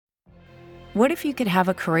What if you could have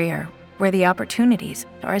a career where the opportunities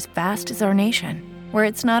are as vast as our nation, where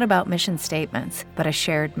it's not about mission statements, but a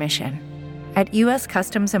shared mission? At U.S.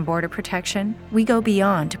 Customs and Border Protection, we go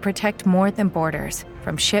beyond to protect more than borders.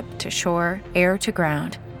 From ship to shore, air to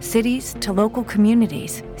ground, cities to local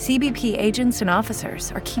communities, CBP agents and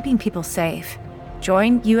officers are keeping people safe.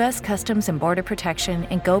 Join U.S. Customs and Border Protection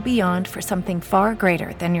and go beyond for something far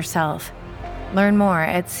greater than yourself. Learn more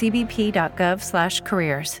at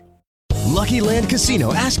cbp.gov/careers. Lucky Land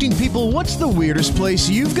Casino, asking people, what's the weirdest place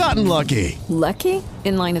you've gotten lucky? Lucky?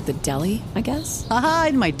 In line at the deli, I guess? Aha,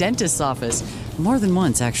 in my dentist's office. More than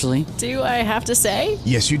once, actually. Do I have to say?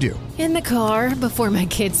 Yes, you do. In the car before my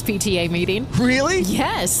kids' PTA meeting. Really?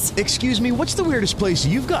 Yes. Excuse me, what's the weirdest place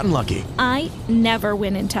you've gotten lucky? I never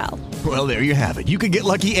win and tell. Well, there you have it. You can get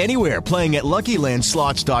lucky anywhere, playing at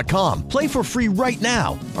LuckyLandSlots.com. Play for free right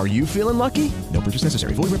now. Are you feeling lucky? No purchase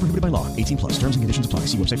necessary. Void where prohibited by law. 18+. Terms and conditions apply.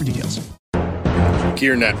 See website for details.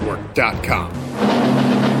 GearNetwork.com.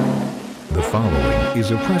 The following is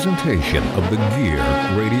a presentation of the Gear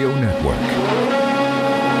Radio Network.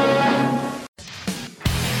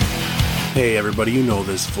 Hey everybody, you know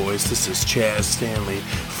this voice. This is Chaz Stanley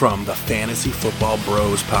from the Fantasy Football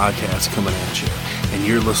Bros podcast coming at you. And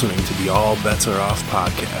you're listening to the All Bets Are Off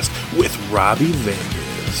podcast with Robbie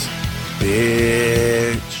Vegas.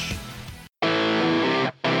 Bitch.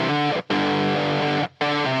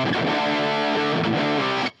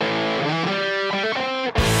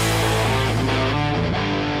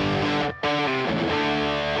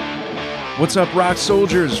 What's up, rock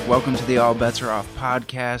soldiers? Welcome to the All Bets Are Off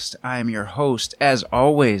podcast. I am your host, as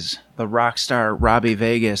always, the rock star Robbie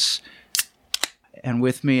Vegas. And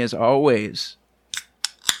with me, as always...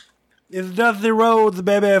 It's Dusty Rhodes,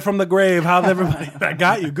 baby, from the grave. How's everybody? I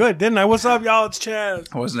got you good, didn't I? What's up, y'all? It's Chaz.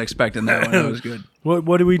 I wasn't expecting that one. That was good.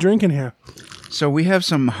 What are we drinking here? So we have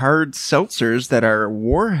some hard seltzers that are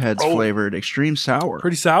Warheads flavored, extreme sour.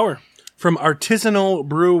 Pretty sour. From Artisanal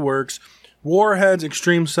Brew Works. Warheads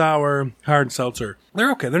Extreme Sour Hard Seltzer. They're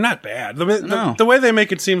okay. They're not bad. The way they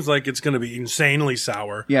make it seems like it's going to be insanely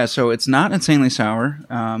sour. Yeah, so it's not insanely sour,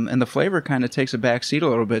 and the flavor kind of takes a back seat a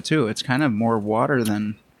little bit, too. It's kind of more water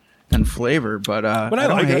than flavor, but I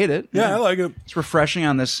don't hate it. Yeah, I like it. It's refreshing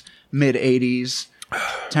on this mid-80s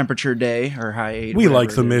temperature day, or high 80s. We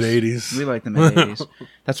like the mid-80s. We like the mid-80s.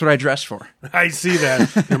 That's what I dress for. I see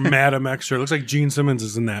that. Your Madam Extra. It looks like Gene Simmons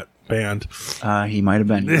is in that band. He might have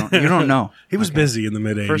been. You don't know. He was busy in the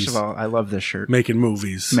mid-80s. First of all, I love this shirt. Making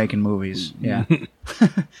movies, yeah.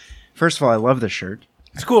 First of all, I love this shirt.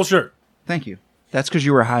 It's a cool shirt. Thank you. That's because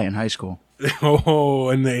you were high in high school.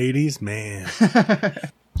 Oh, in the 80s? Man.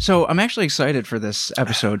 So I'm actually excited for this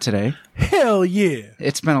episode today. Hell yeah.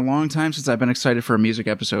 It's been a long time since I've been excited for a music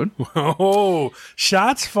episode. Oh,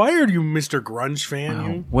 shots fired, you Mr. Grunge fan.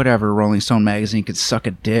 You. Whatever, Rolling Stone magazine could suck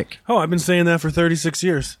a dick. Oh, I've been saying that for 36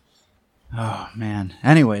 years. Oh, man.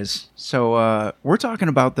 Anyways, so we're talking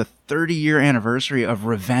about the 30-year anniversary of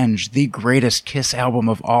Revenge, the greatest Kiss album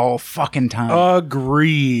of all fucking time.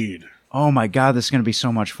 Agreed. Oh, my God, this is going to be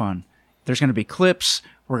so much fun. There's going to be clips.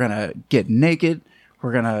 We're going to get naked.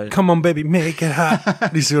 We're going to... Come on, baby, make it hot.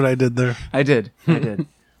 Do you see what I did there? I did.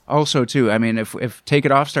 Also, too, I mean, if Take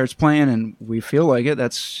It Off starts playing and we feel like it,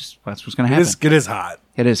 that's what's going to happen. It is hot.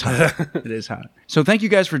 It is hot. It is hot. So thank you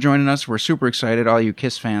guys for joining us. We're super excited. All you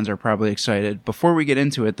Kiss fans are probably excited. Before we get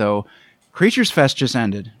into it, though, Creatures Fest just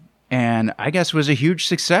ended. And I guess it was a huge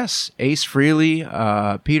success. Ace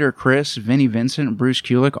Frehley, Peter Criss, Vinnie Vincent, Bruce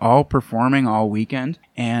Kulick, all performing all weekend.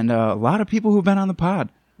 And a lot of people who've been on the pod.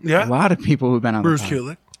 Yeah. A lot of people who've been on Bruce the pod.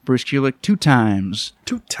 Kulick. Bruce Kulick 2 times.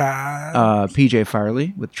 2 times. PJ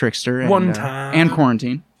Farley with Trickster. And, 1 time. And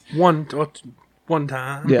Quarantine. One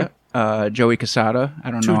time. Yeah. Joey Casada. I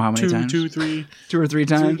don't know how many times. 2 or 3 times. 2 or 3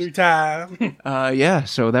 times. Yeah,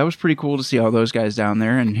 so that was pretty cool to see all those guys down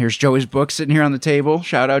there. And here's Joey's book sitting here on the table.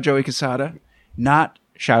 Shout out Joey Casada. Not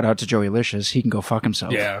shout out to Joey Licious. He can go fuck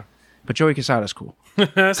himself. Yeah. But Joey Casada's cool.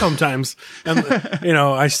 Sometimes. And,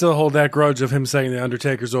 I still hold that grudge of him saying The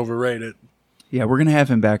Undertaker's overrated. Yeah, we're going to have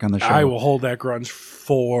him back on the show. I will hold that grunge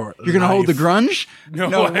for You're going to hold the grunge? No,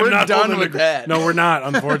 we're not done with that. No, we're not,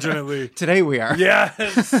 unfortunately. Today we are.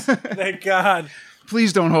 Yes. Thank God.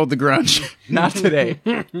 Please don't hold the grunge. Not today.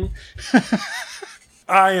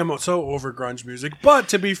 I am so over grunge music, but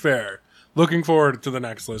to be fair, looking forward to the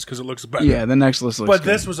next list because it looks better. Yeah, the next list looks But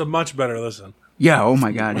good. This was a much better listen. Yeah, oh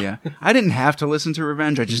my God, yeah. I didn't have to listen to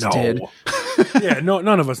Revenge, I just did. Yeah,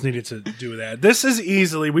 none of us needed to do that. This is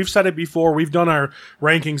easily, we've said it before, we've done our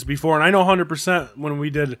rankings before, and I know 100% when we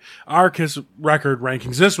did our Kiss record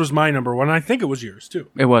rankings, this was my number one, and I think it was yours too.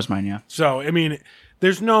 It was mine, yeah. So, I mean,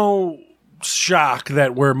 there's no shock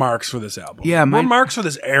that we're marks for this album. Yeah, we're marks for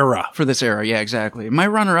this era. For this era, yeah, exactly. My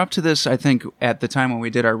runner-up to this, I think, at the time when we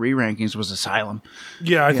did our re-rankings was Asylum.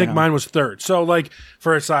 Yeah, I think mine was third. So, like,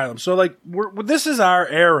 for Asylum. So, like, this is our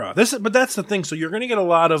era. But that's the thing. So you're going to get a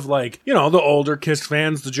lot of, like, you know, the older Kiss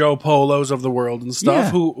fans, the Joe Polos of the world and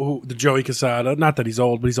stuff, who the Joey Quesada, not that he's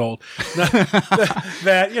old, but he's old,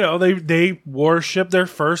 that, you know, they worship their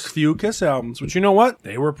first few Kiss albums. But you know what?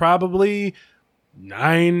 They were probably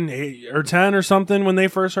 9, 8, or 10 or something when they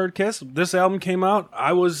first heard Kiss. This album came out,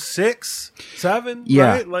 I was 6, 7,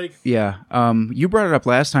 right? Like, yeah. You brought it up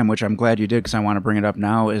last time, which I'm glad you did because I want to bring it up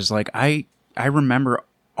now. Is like I remember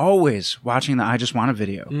always watching the I Just Want It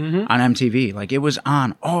video on MTV. Like, it was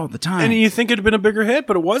on all the time. And you think it'd been a bigger hit,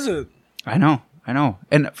 but it wasn't. I know.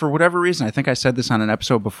 And for whatever reason, I think I said this on an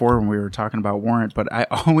episode before when we were talking about Warrant, but I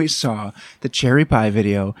always saw the Cherry Pie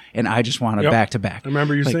video and I Just Want It back to back. I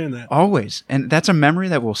remember you saying that. Always. And that's a memory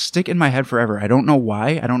that will stick in my head forever. I don't know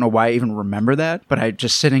why. I don't know why I even remember that, but I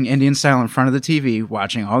just sitting Indian style in front of the TV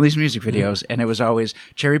watching all these music videos, and it was always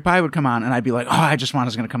Cherry Pie would come on and I'd be like, oh, I Just Want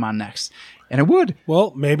It's going to come on next. And it would.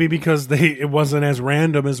 Well, maybe because it wasn't as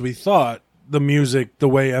random as we thought. The music, the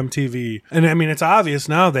way MTV, and I mean, it's obvious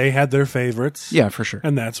now they had their favorites. Yeah, for sure.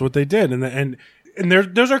 And that's what they did. And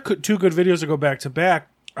those are two good videos that go back to back.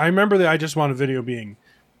 I remember the I Just Want a video being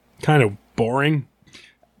kind of boring.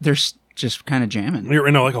 They're just kind of jamming. You're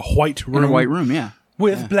in like a white room. In a white room, yeah.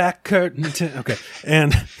 With black curtains. Okay.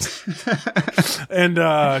 And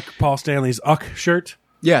Paul Stanley's Uck shirt.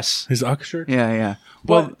 Yes. His Uck shirt. Yeah.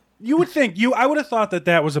 Well, you would think I would have thought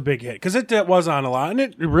that was a big hit because it was on a lot, and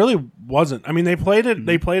it really wasn't. I mean, they played it.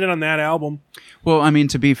 They played it on that album. Well, I mean,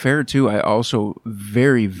 to be fair too, I also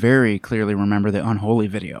very, very clearly remember the Unholy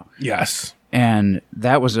video. Yes, and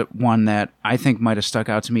that was one that I think might have stuck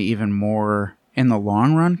out to me even more in the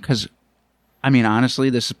long run. Because, I mean,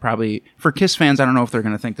 honestly, this is probably for Kiss fans. I don't know if they're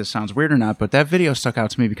going to think this sounds weird or not, but that video stuck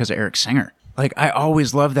out to me because of Eric Singer. Like, I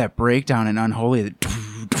always loved that breakdown in Unholy.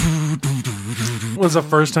 Was the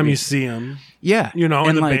first time you see him. Yeah. You know,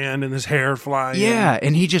 in the band and his hair flying. Yeah.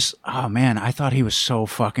 And he just, oh man, I thought he was so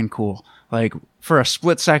fucking cool. Like, for a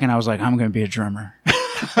split second, I was like, I'm going to be a drummer.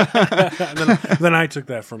 then I took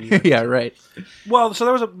that from you. Yeah, right. Well, so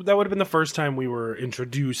that would have been the first time we were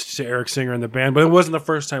introduced to Eric Singer in the band, but it wasn't the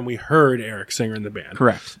first time we heard Eric Singer in the band.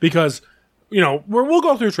 Correct. Because, you know, we'll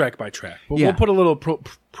go through track by track, but we'll put a little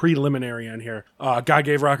preliminary on here. God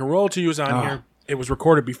Gave Rock and Roll to You is on here. It was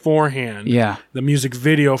recorded beforehand. Yeah. The music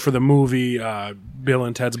video for the movie Bill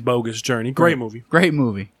and Ted's Bogus Journey. Great movie. Great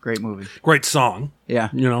movie. Great song. Yeah.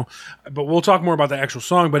 You know, but we'll talk more about the actual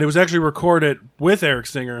song. But it was actually recorded with Eric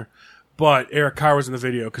Singer, but Eric Carr was in the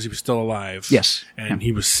video because he was still alive. Yes. And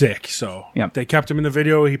he was sick. So they kept him in the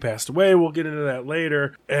video. He passed away. We'll get into that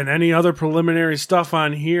later. And any other preliminary stuff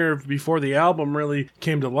on here before the album really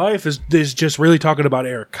came to life is just really talking about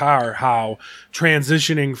Eric Carr, how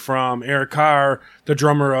transitioning from Eric Carr, the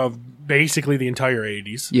drummer of basically the entire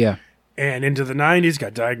 80s. Yeah. And into the 90s,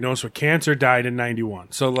 got diagnosed with cancer, died in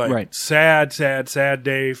 91. So, like, sad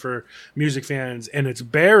day for music fans. And it's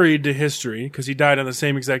buried to history because he died on the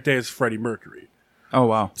same exact day as Freddie Mercury. Oh,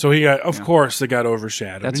 wow. So he got, of course, it got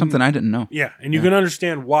overshadowed. That's something I didn't know. Yeah, and you can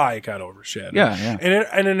understand why it got overshadowed. Yeah.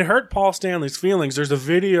 And it hurt Paul Stanley's feelings. There's a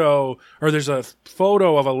video, or there's a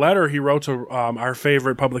photo of a letter he wrote to our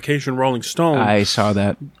favorite publication, Rolling Stone. I saw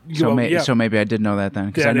that. So maybe I did know that then,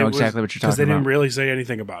 because I know exactly what you're talking about. Because they didn't really say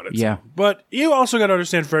anything about it. Yeah. So. But you also got to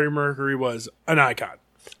understand Freddie Mercury was an icon.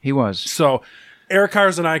 He was. So Eric Carr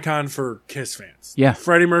is an icon for Kiss fans. Yeah.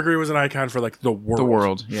 Freddie Mercury was an icon for, like, the world. The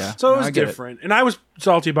world, yeah. So it was different. And I was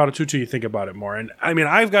salty about it, too, till you think about it more. And, I mean,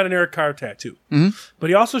 I've got an Eric Carr tattoo. Mm-hmm. But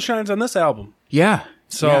he also shines on this album. Yeah.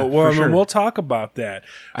 So we'll talk about that.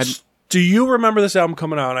 Do you remember this album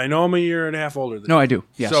coming out? I know I'm a year and a half older than you. No, I do.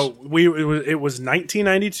 Yes. So it was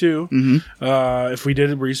 1992. Mm-hmm. If we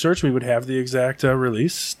did research, we would have the exact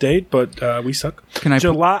release date, but we suck. Can I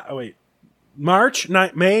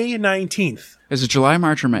May 19th. Is it July,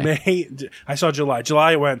 March, or May? I saw July.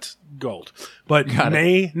 July went gold. But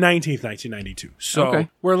May 19th, 1992. So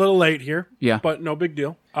we're a little late here. Yeah. But no big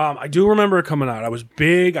deal. I do remember it coming out. I was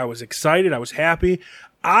big. I was excited. I was happy.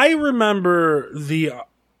 I remember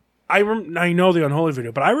I know the Unholy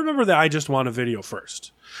video, but I remember that I Just Want a video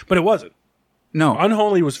first. But it wasn't. No.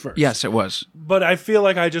 Unholy was first. Yes, it was. But I feel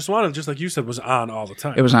like I Just Want It, just like you said, was on all the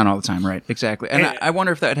time. It was on all the time, right. Exactly. And I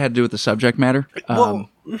wonder if that had to do with the subject matter. Well,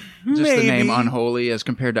 just maybe. the name Unholy as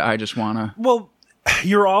compared to I Just Wanna. Well,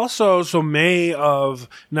 you're also, so May of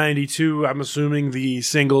 92, I'm assuming the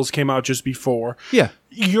singles came out just before. Yeah.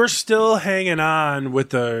 You're still hanging on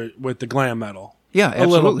with the glam metal. Yeah, a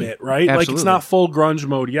little absolutely. bit, right? Like it's Absolutely. not full grunge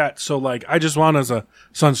mode yet. So like I Just Want as a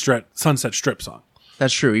Sunset Strip song.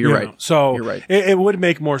 That's true. You're You right. know, so You're right. it would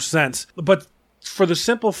make more sense. But for the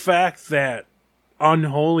simple fact that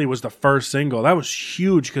Unholy was the first single, that was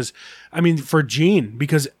huge because, I mean, for Gene,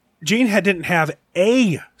 because Gene didn't have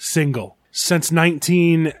a single since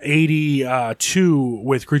 1982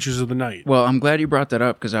 with Creatures of the Night. Well, I'm glad you brought that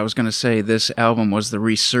up because I was going to say this album was the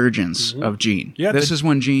resurgence of Gene. Yeah, this is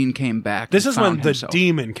when Gene came back. This and is when found the himself.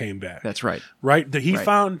 demon came back. That's right. Right? He Right.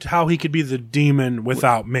 found how he could be the demon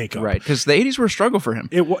without makeup. Right, because the 80s were a struggle for him.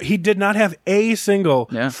 He did not have a single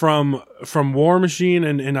Yeah. from War Machine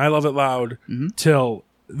and I Love It Loud till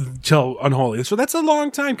Unholy. So that's a long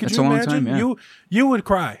time. Could That's you a long imagine? time, yeah. You would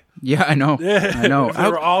cry. Yeah, I know. I know. If they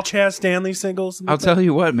were all Chaz Stanley singles. I'll tell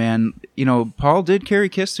you what, man. You know, Paul did carry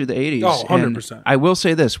Kiss through the 80s. Oh, 100%. And I will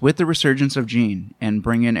say this. With the resurgence of Gene and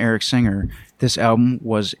bring in Eric Singer, this album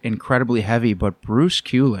was incredibly heavy, but Bruce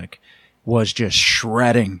Kulick was just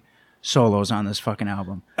shredding solos on this fucking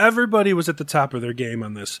album. Everybody was at the top of their game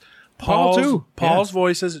on this. Paul, too. Paul's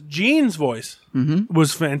voices, Gene's voice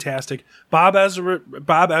was fantastic. Bob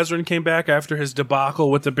Ezrin came back after his debacle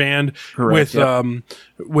with the band Correct,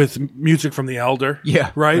 with Music from the Elder. Yeah,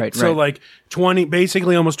 right. So right. like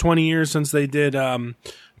basically almost 20 years since they did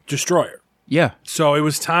Destroyer. Yeah. So it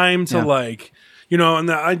was time to Yeah. and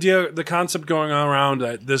the concept going on around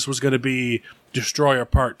that this was going to be Destroyer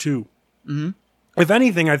Part 2. Mm-hmm. If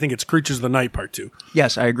anything, I think it's Creatures of the Night Part 2.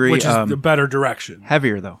 Yes, I agree. Which is the better direction.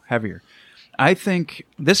 Heavier, though. Heavier. I think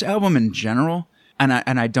this album in general, and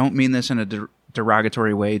I don't mean this in a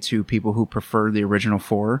derogatory way to people who prefer the original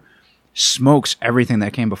four, smokes everything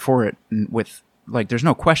that came before it with, like, there's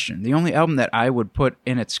no question. The only album that I would put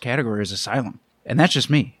in its category is Asylum. And that's just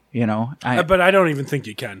me, you know? But I don't even think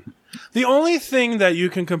you can. The only thing that you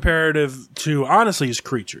can compare it to, honestly, is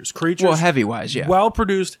Creatures. Creatures. Well, heavy-wise, yeah.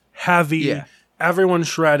 Well-produced, heavy, Yeah. everyone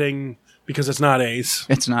shredding, because it's not Ace.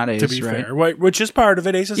 It's not Ace, to be right? fair, which is part of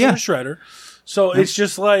it. Ace is Yeah. a shredder. So it's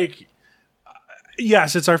just like,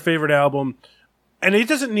 yes, it's our favorite album. And it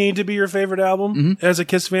doesn't need to be your favorite album as a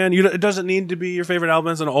Kiss fan. It doesn't need to be your favorite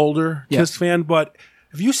album as an older Yeah. Kiss fan. But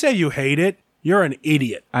if you say you hate it, you're an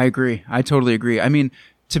idiot. I agree. I totally agree. I mean,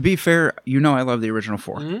 to be fair, I love the original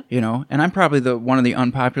four, and I'm probably one of the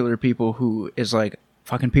unpopular people who is like,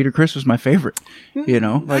 fucking Peter Criss was my favorite, I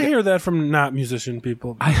Like, hear that from not musician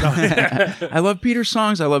people. I love Peter's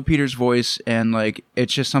songs. I love Peter's voice, and like,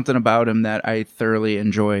 it's just something about him that I thoroughly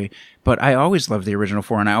enjoy. But I always love the original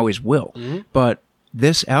four, and I always will. But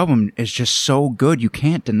this album is just so good, you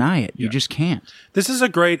can't deny it. You just can't. This is a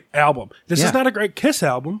great album. This is not a great Kiss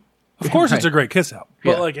album. Of course, it's a great Kiss album,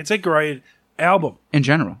 but Yeah. it's a great album. In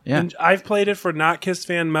general, yeah. And I've played it for not Kiss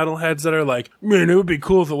fan metalheads that are like, man, it would be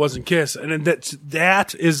cool if it wasn't Kiss. And then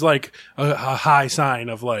that is like a high sign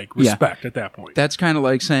of like respect at that point. That's kind of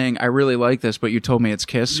like saying, I really like this, but you told me it's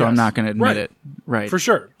Kiss, so I'm Yes. not going to admit Right. it. Right. For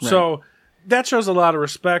sure. Right. So that shows a lot of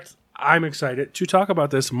respect. I'm excited to talk about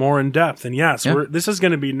this more in depth. And yes, Yeah. this is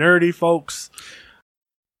going to be nerdy, folks.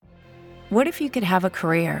 What if you could have a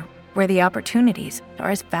career where the opportunities are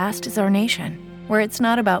as vast as our nation, where it's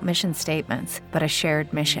not about mission statements, but a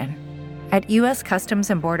shared mission? At U.S. Customs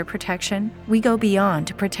and Border Protection, we go beyond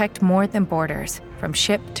to protect more than borders. From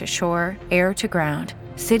ship to shore, air to ground,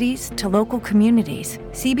 cities to local communities,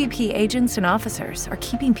 CBP agents and officers are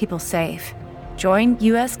keeping people safe. Join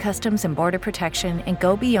U.S. Customs and Border Protection and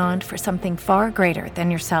go beyond for something far greater than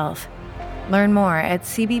yourself. Learn more at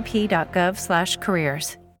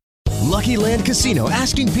cbp.gov/careers. Lucky Land Casino,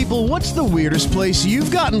 asking people, what's the weirdest place you've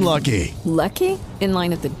gotten lucky? Lucky? In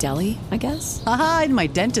line at the deli, I guess? Aha, in my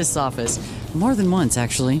dentist's office. More than once,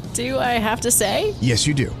 actually. Do I have to say? Yes,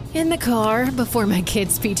 you do. In the car before my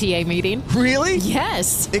kids' PTA meeting. Really?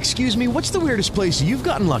 Yes. Excuse me, what's the weirdest place you've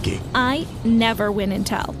gotten lucky? I never win and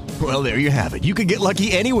tell. Well, there you have it. You can get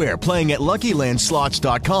lucky anywhere, playing at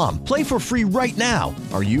LuckyLandSlots.com. Play for free right now.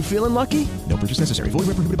 Are you feeling lucky? No purchase necessary. Void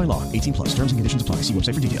where prohibited by law. 18+. Terms and conditions apply. See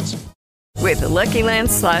website for details. With the Lucky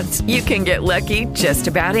Land Slots, you can get lucky just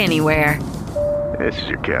about anywhere. This is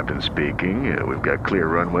your captain speaking. We've got clear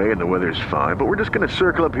runway and the weather's fine, but we're just going to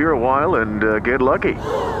circle up here a while and get lucky.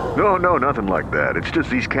 No, nothing like that. It's just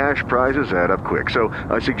these cash prizes add up quick. So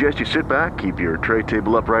I suggest you sit back, keep your tray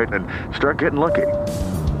table upright, and start getting lucky.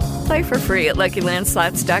 Play for free at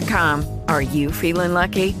LuckyLandSlots.com. Are you feeling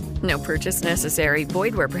lucky? No purchase necessary.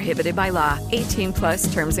 Void where prohibited by law.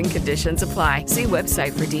 18+ terms and conditions apply. See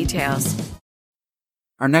website for details.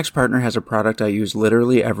 Our next partner has a product I use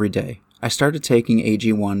literally every day. I started taking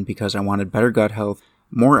AG1 because I wanted better gut health,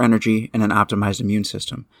 more energy, and an optimized immune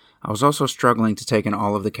system. I was also struggling to take in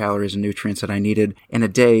all of the calories and nutrients that I needed in a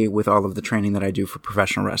day with all of the training that I do for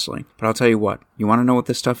professional wrestling. But I'll tell you what, you want to know what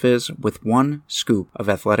this stuff is? With one scoop of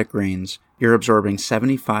Athletic Greens, you're absorbing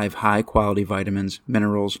 75 high-quality vitamins,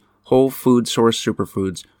 minerals, whole food source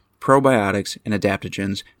superfoods, probiotics, and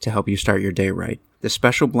adaptogens to help you start your day right. This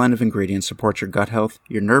special blend of ingredients supports your gut health,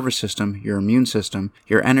 your nervous system, your immune system,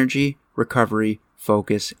 your energy, recovery,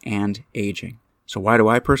 focus, and aging. So why do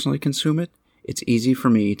I personally consume it? It's easy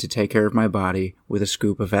for me to take care of my body with a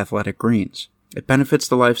scoop of Athletic Greens. It benefits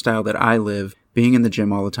the lifestyle that I live, being in the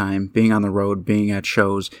gym all the time, being on the road, being at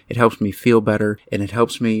shows. It helps me feel better, and it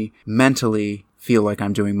helps me mentally feel like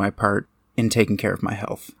I'm doing my part in taking care of my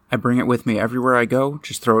health. I bring it with me everywhere I go,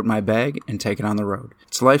 just throw it in my bag and take it on the road.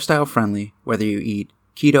 It's lifestyle friendly, whether you eat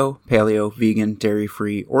keto, paleo, vegan,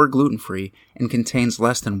 dairy-free, or gluten-free, and contains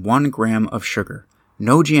less than 1 gram of sugar.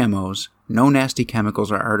 No GMOs, no nasty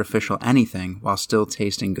chemicals or artificial anything while still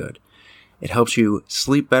tasting good. It helps you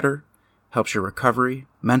sleep better, helps your recovery,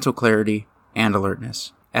 mental clarity, and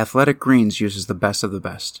alertness. Athletic Greens uses the best of the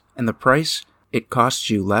best. And the price? It costs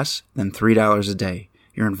you less than $3 a day.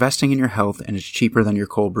 You're investing in your health, and it's cheaper than your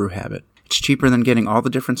cold brew habit. It's cheaper than getting all the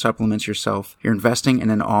different supplements yourself. You're investing in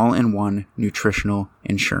an all-in-one nutritional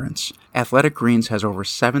insurance. Athletic Greens has over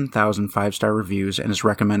 7,000 5-star reviews and is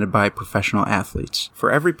recommended by professional athletes.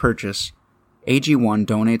 For every purchase, AG1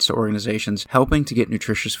 donates to organizations helping to get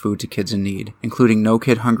nutritious food to kids in need, including No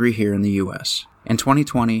Kid Hungry here in the U.S. In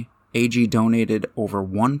 2020, AG donated over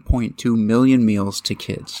 1.2 million meals to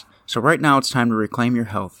kids. So right now it's time to reclaim your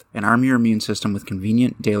health and arm your immune system with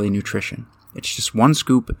convenient daily nutrition. It's just 1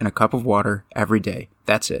 scoop in a cup of water every day.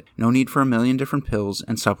 That's it. No need for a million different pills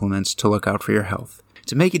and supplements to look out for your health.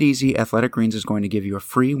 To make it easy, Athletic Greens is going to give you a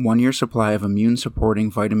free 1-year supply of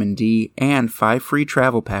immune-supporting vitamin D and 5 free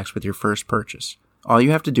travel packs with your first purchase. All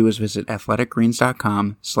you have to do is visit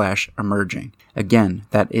athleticgreens.com/emerging. Again,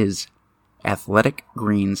 that is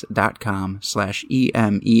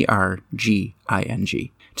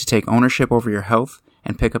athleticgreens.com/EMERGING to take ownership over your health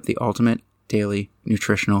and pick up the ultimate daily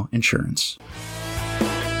nutritional insurance.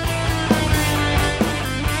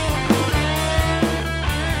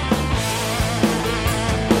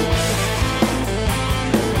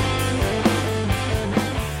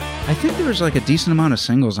 I think there was like a decent amount of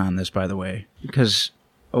singles on this, by the way, because,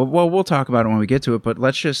 well, we'll talk about it when we get to it, but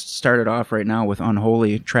let's just start it off right now with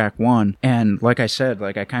Unholy, track 1. And like I said,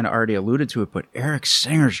 like I kind of already alluded to it, but Eric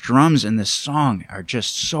Singer's drums in this song are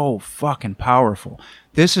just so fucking powerful.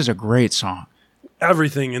 This is a great song.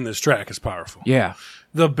 Everything in this track is powerful. Yeah.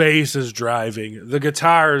 The bass is driving. The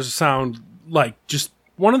guitars sound like just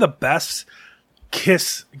one of the best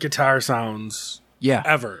Kiss guitar sounds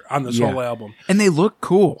ever on this whole album. And they look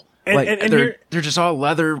cool. And they're just all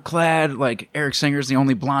leather clad. Like Eric Singer's the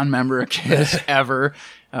only blonde member of Kiss ever,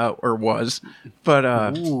 or was.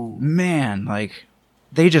 But man, like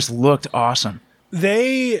they just looked awesome.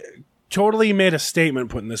 They totally made a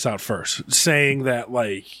statement putting this out first, saying that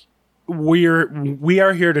like we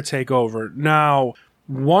are here to take over. Now,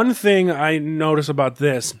 one thing I notice about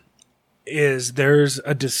this is there's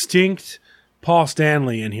a distinct Paul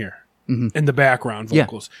Stanley in here. In the background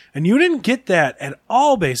vocals. Yeah. And you didn't get that at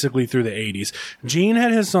all basically through the 80s. Gene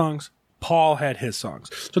had his songs. Paul had his songs.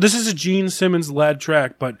 So this is a Gene Simmons-led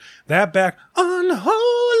track, but that back, Unholy,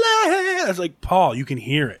 it's like, Paul, you can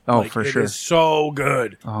hear it. Oh, like, for sure. It is so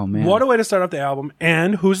good. Oh, man. What a way to start off the album.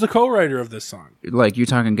 And who's the co-writer of this song? Like, you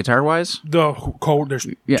talking guitar-wise? There's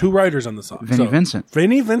 2 writers on the song. Vinnie Vincent.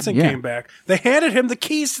 Vinnie Vincent came back. They handed him the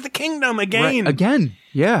keys to the kingdom again. Right. Again.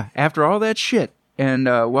 Yeah. After all that shit. And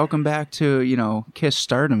welcome back to, Kiss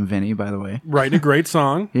stardom, Vinny, by the way. Writing a great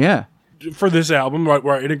song. Yeah. For this album,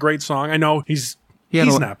 writing a great song. I know he's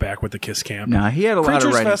not back with the Kiss camp. No, he had a lot of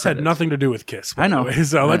writing Creatures Fest credits. had nothing to do with Kiss. I know.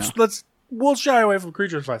 So we'll shy away from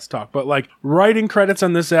Creatures Fest talk. But like writing credits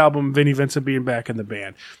on this album, Vinnie Vincent being back in the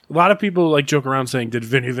band. A lot of people like joke around saying, did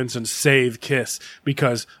Vinnie Vincent save Kiss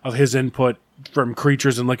because of his input from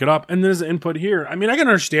Creatures and Lick It Up? And there's input here. I mean, I can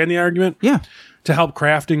understand the argument. Yeah. To help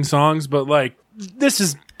crafting songs, but like, this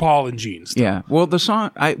is Paul and Gene's. Yeah. Well, this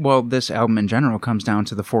album in general comes down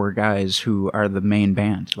to the 4 guys who are the main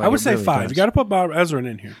band. Like, I would say really 5. does. You got to put Bob Ezrin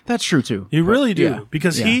in here. That's true too. You really do,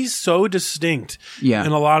 because he's so distinct in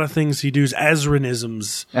a lot of things he does.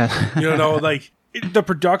 Ezrinisms. Like the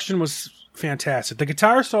production was fantastic. The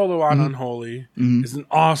guitar solo on Unholy is an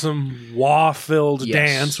awesome wah-filled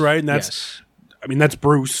dance, right? And that's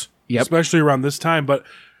Bruce, especially around this time. But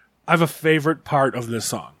I have a favorite part of this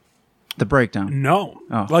song. The breakdown. No.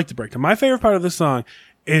 I like the breakdown. My favorite part of this song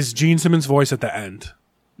is Gene Simmons' voice at the end.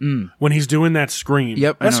 when he's doing that scream.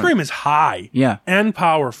 Yep, I that know. scream is high, Yeah. and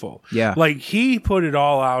powerful. Yeah. like he put it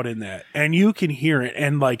all out in that, and you can hear it,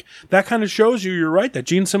 and like that kind of shows you. You're right that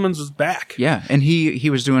Gene Simmons was back. Yeah, and he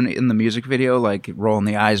was doing in the music video, like rolling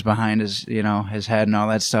the eyes behind his his head and all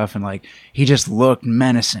that stuff, and like he just looked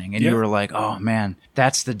menacing, and Yeah. you were like, oh man,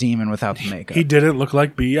 that's the demon without the makeup. He didn't look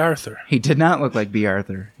like B. Arthur. He did not look like B.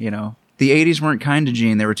 Arthur. The 80s weren't kind to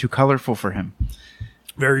Gene; they were too colorful for him.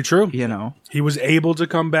 Very true. He was able to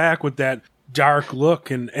come back with that dark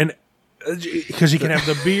look, and because he can have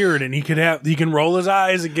the beard, and he can roll his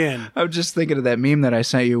eyes again. I was just thinking of that meme that I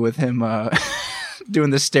sent you with him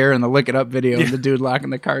doing the stare and the lick it up video, and the dude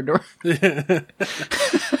locking the car door.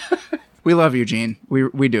 We love you, Gene.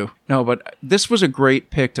 We do. No, but this was a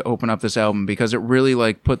great pick to open up this album because it really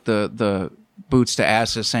like put the boots to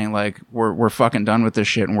asses, saying like we're fucking done with this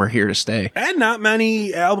shit and we're here to stay. And not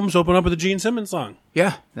many albums open up with a Gene Simmons song.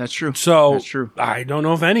 Yeah, that's true. So that's true. I don't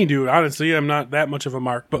know if any do. Honestly, I'm not that much of a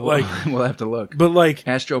mark, but like we'll have to look. But like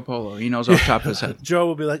ask Joe Polo. He knows off the top of his head. Joe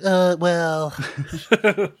will be like, well.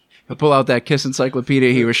 He'll pull out that Kiss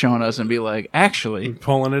encyclopedia he was showing us and be like, actually.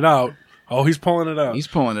 Pulling it out. Oh, he's pulling it out. He's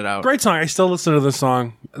pulling it out. Great song. I still listen to this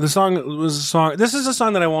song. The song was a song. This is a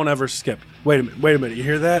song that I won't ever skip. Wait a minute. You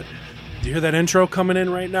hear that? Do you hear that intro coming in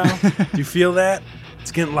right now? Do you feel that?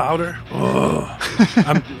 It's getting louder. Oh,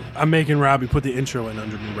 I'm making Robbie put the intro in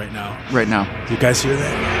under me right now. Right now. Do you guys hear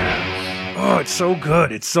that? Oh, it's so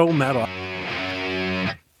good. It's so metal.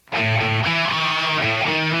 I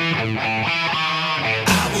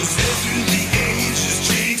was there through the ages,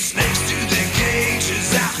 chain snakes to the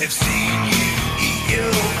cages. I have seen you eat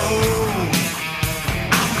your own.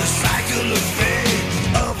 I'm the cycle of fate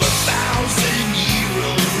of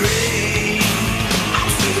 1,000-year-old reign. I'm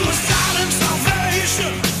suicide and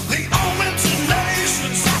salvation, the omen to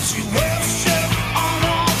nations that you worship on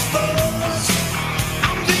all fours.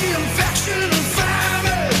 I'm the infection and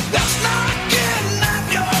famine that's knocking at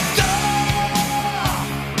your door.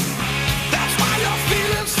 That's why you're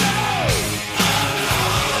feeling so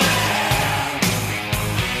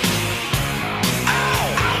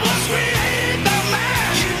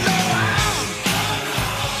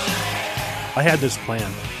I had this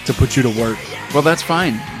plan to put you to work. Well, that's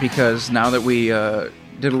fine, because now that we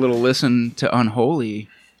did a little listen to Unholy,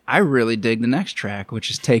 I really dig the next track,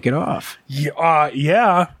 which is Take It Off.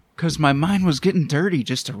 Yeah. Because my mind was getting dirty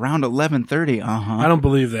just around 11:30. I don't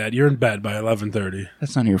believe that. You're in bed by 11:30.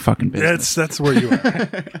 That's none of your fucking business. That's where you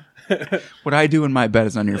are. What I do in my bed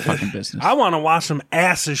is none of your fucking business. I want to watch some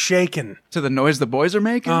asses shaking. To the noise the boys are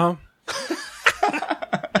making? All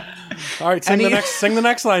right, sing the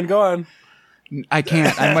next line. Go on. I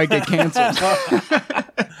can't. I might get canceled.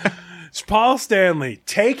 It's Paul Stanley.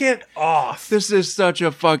 Take It Off. This is such a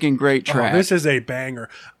fucking great track. This is a banger.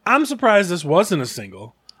 I'm surprised this wasn't a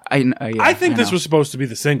single. I think this was supposed to be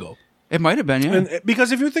the single. It might have been, yeah. And,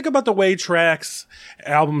 because if you think about the way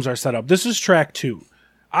albums are set up, this is track 2.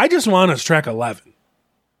 I Just Want Us track 11.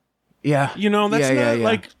 Yeah. That's not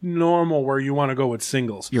like normal where you want to go with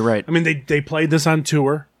singles. You're right. I mean, they played this on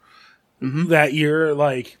tour that year.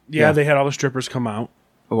 Like, they had all the strippers come out.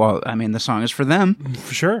 Well, I mean, the song is for them.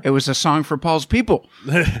 For sure. It was a song for Paul's people.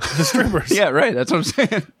 The strippers. Yeah, right. That's what I'm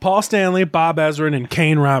saying. Paul Stanley, Bob Ezrin, and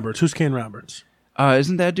Kane Roberts. Who's Kane Roberts?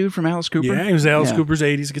 Isn't that dude from Alice Cooper? Yeah, he was Alice Cooper's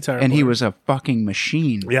 80s guitar player. And he was a fucking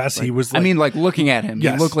machine. Yes, he was. I mean, looking at him,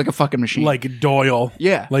 he looked like a fucking machine. Like Doyle.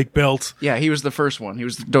 Yeah. Like built. Yeah, he was the first one. He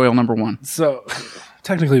was Doyle number 1. So,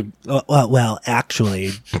 technically...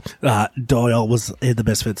 actually, Doyle was in the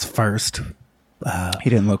Misfits first. He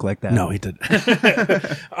didn't look like that. No, he didn't.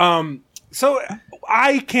 So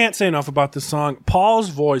I can't say enough about this song. Paul's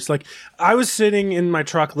voice, like I was sitting in my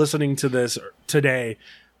truck listening to this today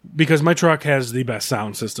because my truck has the best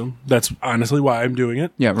sound system. That's honestly why I'm doing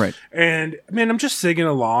it. Yeah, right. And man, I'm just singing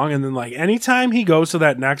along, and then like anytime he goes to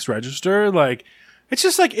that next register, like it's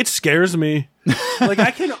just like it scares me. Like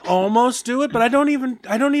I can almost do it, but I don't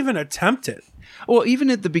even attempt it. Well, even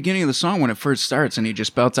at the beginning of the song when it first starts and he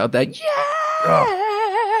just belts out that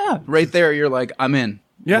right there, you're like, I'm in.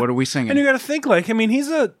 Yeah. What are we singing? And you got to think like, I mean, he's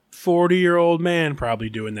a 40-year-old man probably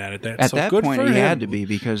doing that at that. At that point, he had to be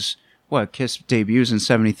because Kiss debuts in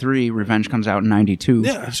 '73, Revenge comes out in '92.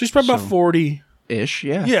 Yeah, so he's probably about 40-ish.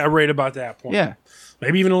 Yeah. Yeah, right about that point. Yeah.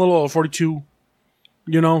 Maybe even a little over 42.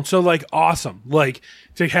 So like awesome. Like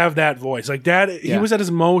to have that voice. Like that he was at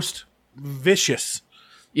his most vicious.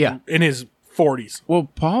 Yeah. In his 40s. Well,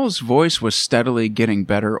 Paul's voice was steadily getting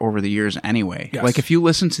better over the years anyway. Yes. Like if you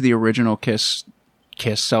listen to the original Kiss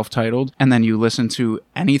Kiss self-titled, and then you listen to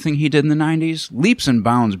anything he did in the 90s, leaps and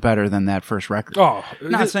bounds better than that first record. Oh,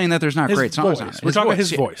 not saying that there's not great songs on it. We're talking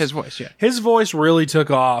his voice. His voice, yeah. His voice really took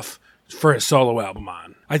off for his solo album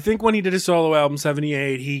on. I think when he did his solo album,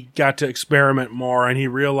 78, he got to experiment more and he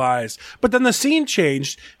realized. But then the scene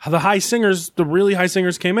changed. The really high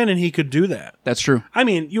singers came in and he could do that. That's true. I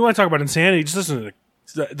mean, you want to talk about insanity, just listen to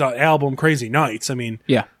the album Crazy Nights. I mean,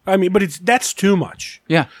 yeah. But that's too much.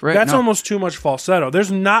 Yeah, right. That's almost too much falsetto.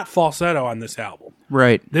 There's not falsetto on this album.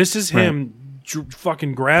 Right. This is him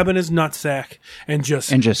fucking grabbing his nutsack and just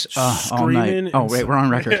screaming. Oh, wait, we're on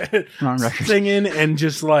record. We're on record. Singing and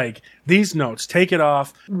just like these notes, take it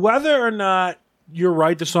off. Whether or not you're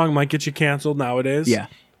right, the song might get you canceled nowadays. Yeah.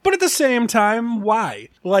 But at the same time, why?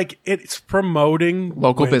 Like, it's promoting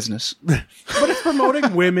local business. But it's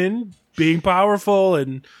promoting women being powerful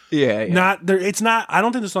and not there. It's not. I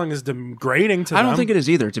don't think the song is degrading to them. I don't think it is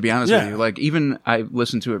either, to be honest Yeah. with you. Like, even I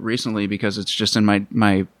listened to it recently because it's just in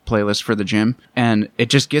my playlist for the gym, and it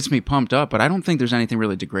just gets me pumped up. But I don't think there's anything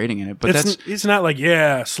really degrading in it. But it's not like,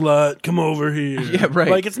 yeah, slut, come over here. Yeah, right.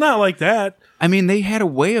 Like, it's not like that. I mean, they had a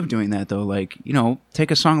way of doing that, though. Like,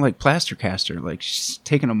 take a song like Plastercaster, like she's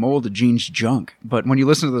taking a mold of Gene's junk. But when you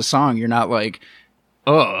listen to the song, you're not like,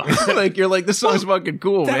 like, you're like, this song's fucking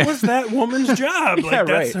cool, man. That was that woman's job. Like,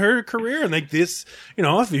 that's her career. And like this,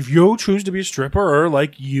 if you choose to be a stripper or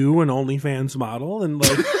like you, an OnlyFans model, and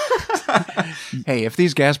like, hey, if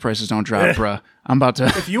these gas prices don't drop, bruh, I'm about to.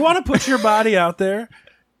 If you want to put your body out there,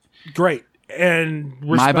 great. And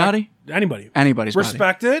my body? Anybody's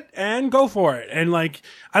respect it and go for it. And like,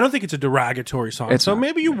 I don't think it's a derogatory song. So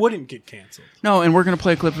maybe you wouldn't get canceled. No, and we're going to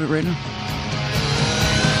play a clip of it right now.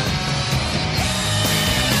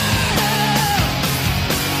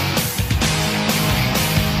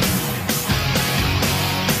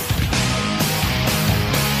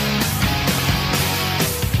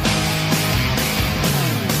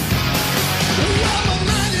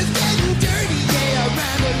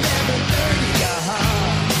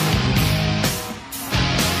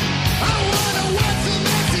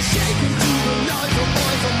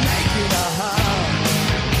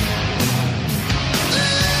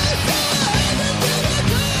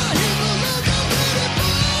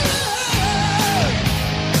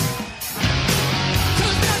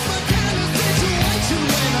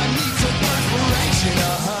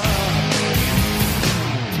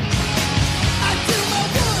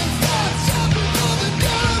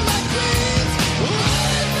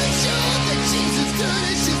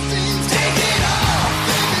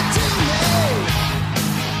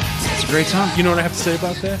 Great song. You know what I have to say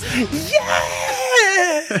about that?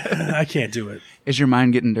 Yeah! I can't do it. Is your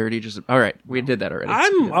mind getting dirty? Just all right. We did that already.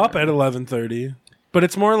 I'm up at 11:30, but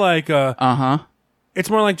it's more like It's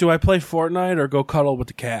more like, do I play Fortnite or go cuddle with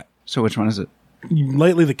the cat? So which one is it?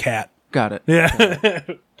 Lately, the cat. Got it. Yeah.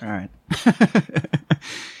 All right.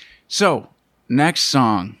 So next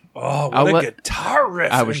song. Oh, what a guitar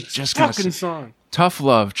riff! I was just gonna say, song. Tough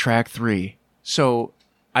Love, track 3. So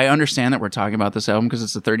I understand that we're talking about this album because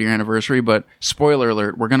it's the 30-year anniversary, but spoiler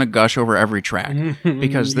alert, we're going to gush over every track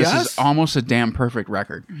because this is almost a damn perfect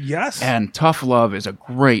record. Yes. And Tough Love is a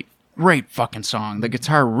great fucking song. The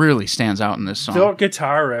guitar really stands out in this song. The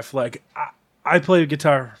guitar riff, like, I played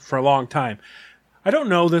guitar for a long time. I don't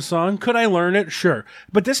know this song. Could I learn it? Sure.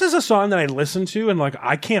 But this is a song that I listen to and, like,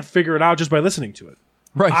 I can't figure it out just by listening to it.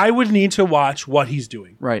 Right. I would need to watch what he's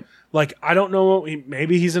doing. Right. Like, I don't know.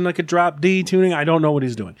 Maybe he's in like a drop D tuning. I don't know what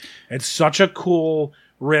he's doing. It's such a cool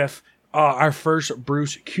riff. Our first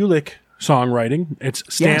Bruce Kulick songwriting. It's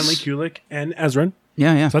Stanley Kulick and Ezrin.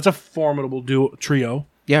 Yeah, yeah. So that's a formidable trio.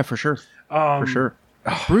 Yeah, for sure. For sure.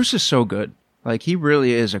 Bruce is so good. Like, he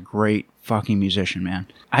really is a great fucking musician, man.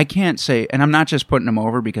 I can't say, and I'm not just putting him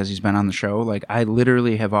over because he's been on the show. Like, I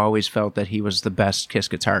literally have always felt that he was the best Kiss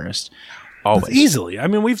guitarist. Always. Easily. I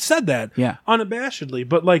mean, we've said that unabashedly,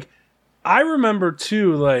 but like, I remember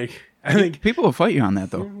too, like, I think people will fight you on that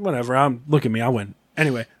though. Whatever. Look at me. I win.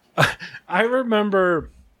 Anyway, I remember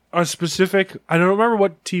a specific, I don't remember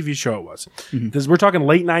what TV show it was. This, we're talking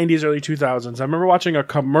late 90s, early 2000s. I remember watching a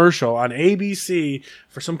commercial on ABC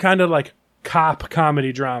for some kind of like cop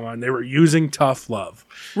comedy drama, and they were using Tough Love.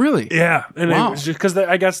 Really? Yeah. And it was just because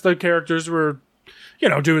I guess the characters were,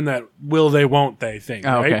 doing that will they, won't they thing,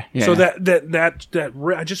 right? Okay. Yeah, so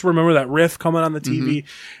that I just remember that riff coming on the TV.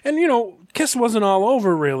 And, Kiss wasn't all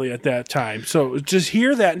over really at that time. So just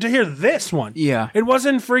hear that and to hear this one. Yeah. It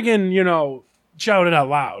wasn't friggin', shouted out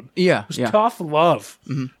loud. Yeah. It was Tough Love.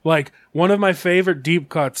 Like, one of my favorite deep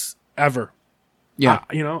cuts ever. Yeah.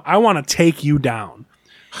 I want to take you down.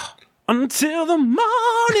 until the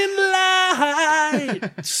morning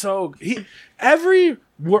light. So every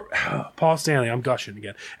word, Paul Stanley, I'm gushing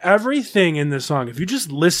again. Everything in this song, if you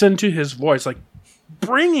just listen to his voice, like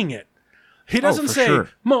bringing it, he doesn't say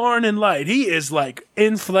morning light. He is like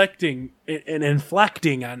inflecting and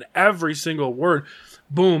inflecting on every single word.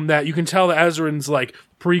 Boom, that you can tell that Ezrin's like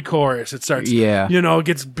pre-chorus. It starts, it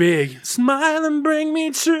gets big. Smile and bring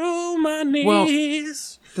me to my knees. Well,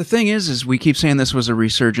 the thing is we keep saying this was a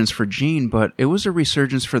resurgence for Gene, but it was a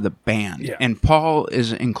resurgence for the band. Yeah. And Paul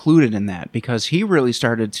is included in that because he really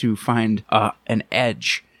started to find an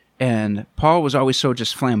edge. And Paul was always so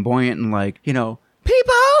just flamboyant and like, people!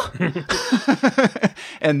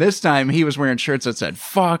 And this time he was wearing shirts that said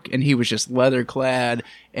fuck, and he was just leather clad,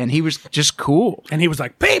 and he was just cool. And he was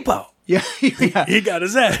like, people! Yeah. He got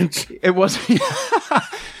his edge. It wasn't.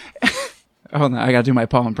 Hold on, I gotta do my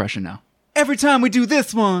Paul impression now. Every time we do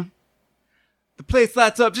this one, the place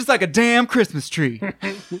lights up just like a damn Christmas tree.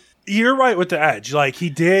 You're right with the edge. Like, he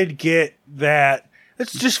did get that. It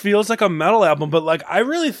just feels like a metal album, but like, I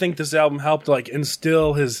really think this album helped like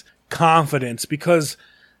instill his confidence, because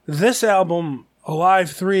this album, Alive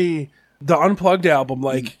 3, the Unplugged album,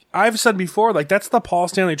 like I've said before, like that's the Paul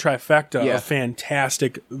Stanley trifecta of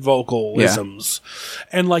fantastic vocalisms.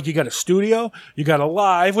 And like, you got a studio, you got a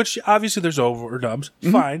live, which obviously there's overdubs,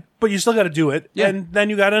 fine, but you still got to do it. And then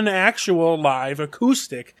you got an actual live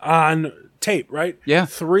acoustic on tape, right?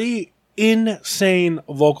 3 insane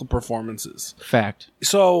vocal performances. Fact.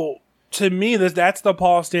 So to me, that's the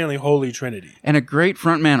Paul Stanley holy trinity. And a great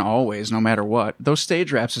frontman always, no matter what. Those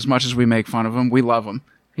stage raps, as much as we make fun of them, we love them.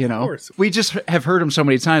 Of course. We just have heard them so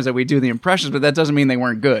many times that we do the impressions, but that doesn't mean they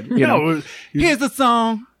weren't good. You know? Here's the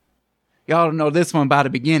song. Y'all don't know this one by the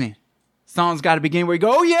beginning. Song's got to begin where you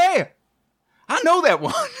go, oh yeah, I know that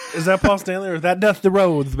one. Is that Paul Stanley or is that Dusty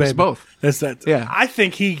Rhodes, baby? It's both. That's that. Yeah. I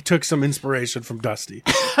think he took some inspiration from Dusty.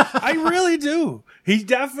 I really do. He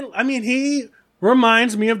definitely, he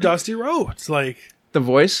reminds me of Dusty Rhodes. Like, the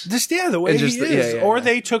voice? Just, the way he is. Or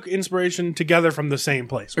they took inspiration together from the same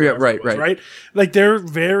place. Yeah, right. Like, they're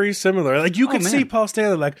very similar. Like, you could see Paul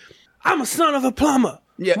Stanley like, I'm a son of a plumber.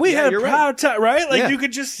 Yeah, we had a proud time, right? Like, you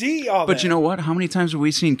could just see all that. But you know what? How many times have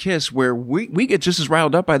we seen Kiss where we get just as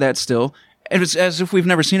riled up by that still, and it's as if we've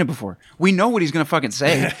never seen it before. We know what he's going to fucking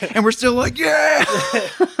say, and we're still like, yeah!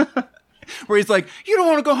 Where he's like, you don't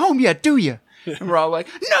want to go home yet, do you? And we're all like,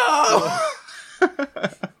 no!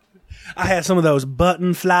 I had some of those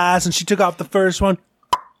button flies, and she took off the first one.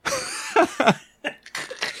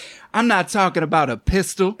 I'm not talking about a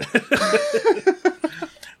pistol.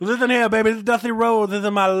 Listen here, baby. This is Dusty Rhodes. This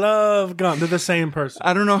is my love gun. They're the same person.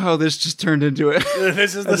 I don't know how this just turned into it.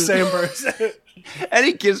 This is the same person.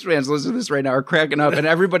 Any Kiss fans listening to this right now are cracking up, and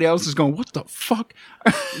everybody else is going, what the fuck?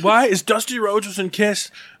 Why is Dusty Rhodes in Kiss?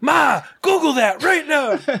 Ma, Google that right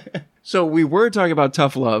now. So we were talking about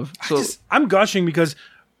Tough Love. So I'm gushing because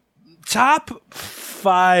top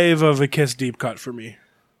 5 of a Kiss deep cut for me.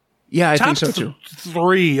 Yeah, I think so too.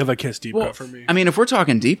 3 of a Kiss deep cut for me. I mean, if we're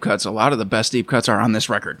talking deep cuts, a lot of the best deep cuts are on this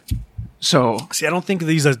record. So, see, I don't think of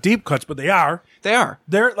these as deep cuts, but they are. They are.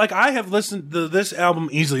 They're like, I have listened to this album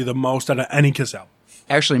easily the most out of any Kiss album.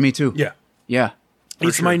 Actually, me too. Yeah. Yeah.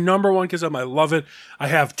 It's my number 1 Kiss album. I love it. I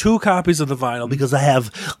have 2 copies of the vinyl because I have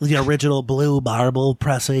the original blue marble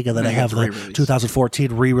pressing, and then I have the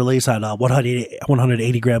 2014 re-release on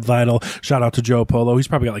 180 gram vinyl. Shout out to Joe Polo. He's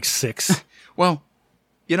probably got like 6. Well,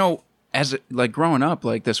 growing up,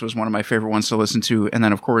 like this was one of my favorite ones to listen to. And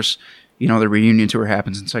then, of course, the reunion tour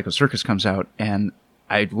happens and Psycho Circus comes out, and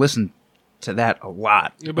I listened to that a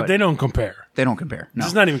lot. Yeah, but they don't compare. They don't compare. No.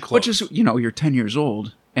 It's not even close. Which is, you're 10 years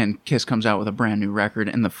old and Kiss comes out with a brand new record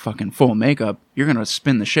and the fucking full makeup. You're going to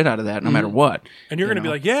spin the shit out of that no matter what. And you're going to be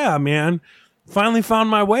like, yeah, man, finally found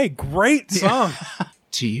my way. Great song.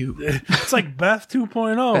 To you. It's like Beth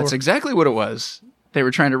 2.0. That's exactly what it was. They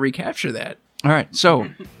were trying to recapture that. All right, so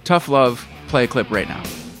Tough Love, play a clip right now.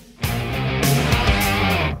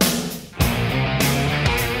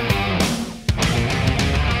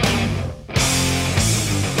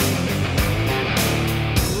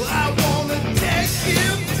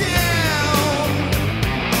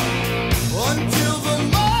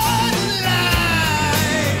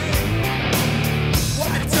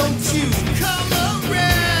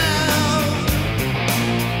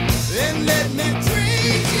 Let me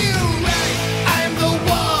treat you right. I'm the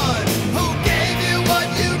one who gave you what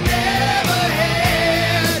you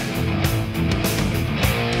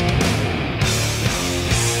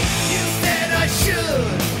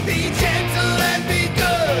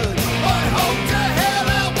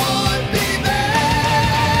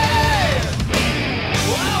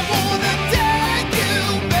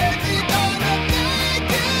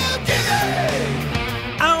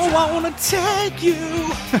wanna take you,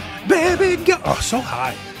 baby, go. Oh, so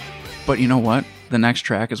high. But you know what? The next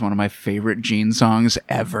track is one of my favorite Gene songs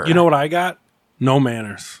ever. You know what I got? No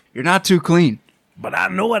manners. You're not too clean. But I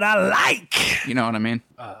know what I like. You know what I mean?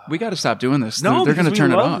 We got to stop doing this. No, they're going to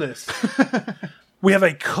turn it love on. This. We have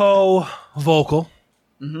a co-vocal.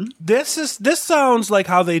 Mm-hmm. This sounds like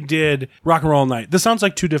how they did Rock and Roll Night. This sounds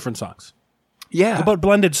like two different songs. Yeah. But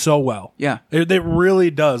blended so well. Yeah. It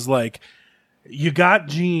really does. Like, you got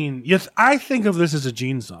Gene. Yes, I think of this as a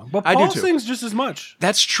Gene song. But Paul sings just as much.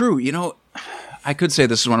 That's true. You know, I could say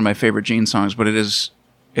this is one of my favorite Gene songs, but it is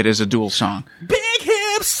a dual song. Big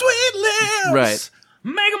hips, sweet lips. Right.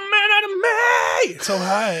 Make a man out of me. It's so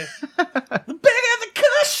high. The bigger the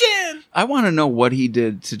cushion. I want to know what he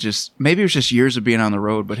did to just, maybe it was just years of being on the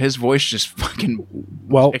road, but his voice just fucking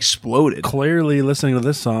exploded. Clearly, listening to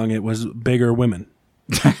this song, it was bigger women.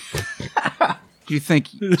 Do you think,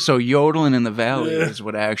 so yodeling in the valley is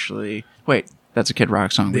what actually, wait, that's a Kid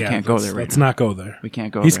Rock song. We can't go there right Let's now. not go there. We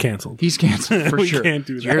can't go He's there. canceled. He's canceled, for we sure. We can't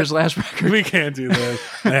do that. Here's last record. We can't do that.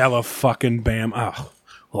 They have a fucking bam. Oh.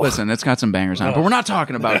 Listen, it's got some bangers on it, but we're not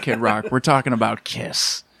talking about Kid Rock. We're talking about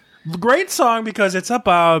Kiss. Great song because it's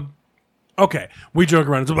about, okay, we joke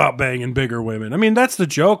around, it's about banging bigger women. I mean, that's the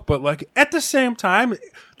joke, but like at the same time,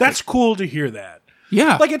 that's cool to hear that.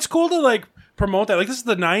 Yeah. Like it's cool to like promote that. Like this is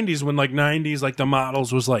the 90s when like 90s, like the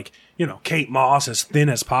models was like, you know, Kate Moss as thin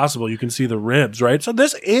as possible. You can see the ribs, right? So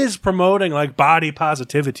this is promoting like body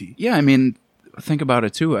positivity. Yeah, I mean, think about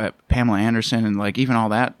it too. Pamela Anderson and like even all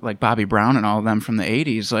that, like Bobby Brown and all of them from the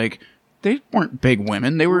 80s, like they weren't big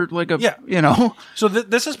women. They were like you know. So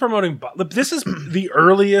this is promoting. This is the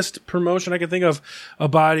earliest promotion I can think of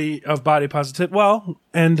body positivity. Well,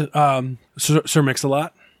 and Sir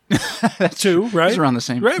Mix-a-Lot. Too, right? It's around the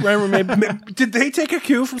same. Right. Maybe, did they take a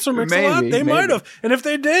cue from Sir Mix-a-Lot? They might have. And if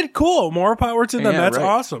they did, cool. More power to them. Yeah, That's right.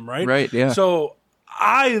 awesome, right? Right, yeah. So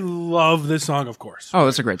I love this song, of course. Oh,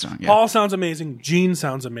 that's a great song. Yeah. Paul sounds amazing. Gene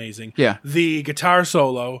sounds amazing. Yeah. The guitar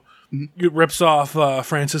solo rips off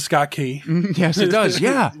Francis Scott Key. Yes, it does.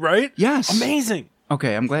 Yeah. Right? Yes. Amazing.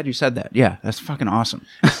 Okay, I'm glad you said that. Yeah, that's fucking awesome.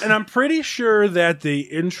 And I'm pretty sure that the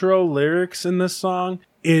intro lyrics in this song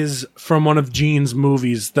is from one of Gene's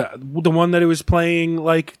movies, the one that he was playing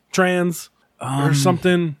like trans or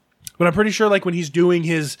something. But I'm pretty sure like when he's doing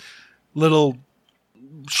his little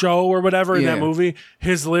show or whatever in that movie,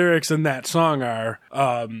 his lyrics in that song are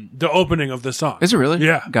the opening of the song. Is it really?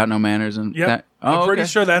 Yeah. Got No Manners and that. I'm pretty okay.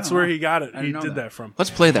 sure that's where he got it. I He didn't know did that from. Let's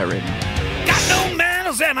play that right now. Got no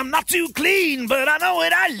manners and I'm not too clean, but I know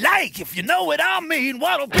what I like, if you know what I mean.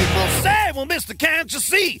 What do people say? Well, mister, can't you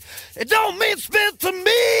see? It don't mean spit to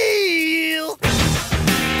me.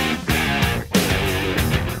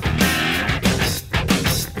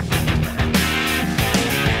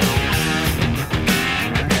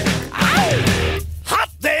 Hot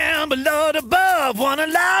damn, below above. Want a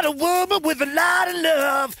lot of woman with a lot of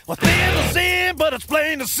love. What's thin to see, but it's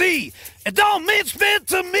plain to see. It don't mean spit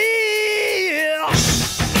to me.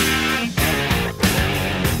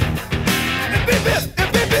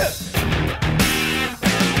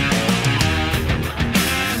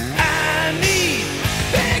 I need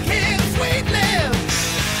big hips, sweet lips.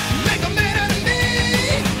 Make a man out of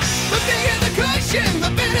me. The bigger the cushion, the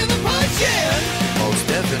better the pushing. Most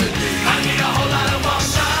definitely. I need a whole lot of woman.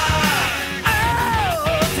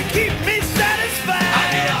 Oh, to keep me satisfied. I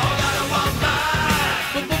need a whole lot of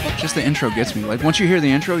woman. Just the intro gets me. Like once you hear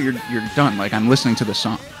the intro, you're done. Like I'm listening to the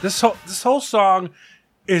song. This whole song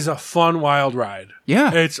is a fun, wild ride.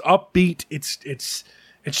 Yeah. It's upbeat. It's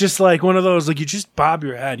just like one of those, like you just bob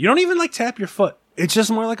your head. You don't even like tap your foot. It's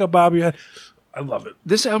just more like a bob your head. I love it.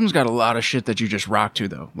 This album's got a lot of shit that you just rock to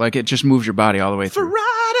though. Like it just moves your body all the way For through.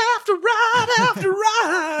 ride after ride after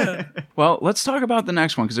ride. Well, let's talk about the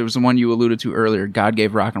next one because it was the one you alluded to earlier. God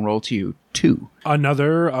Gave Rock and Roll to You 2.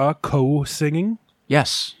 Another co-singing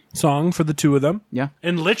Yes. song for the two of them. Yeah.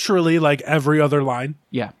 And literally like every other line.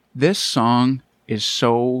 Yeah. This song is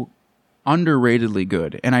so underratedly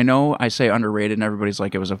good. And I know I say underrated and everybody's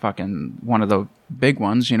like it was a fucking one of the big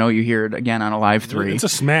ones. You know, you hear it again on Alive 3. It's a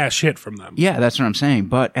smash hit from them. Yeah, that's what I'm saying.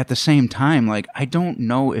 But at the same time, like, I don't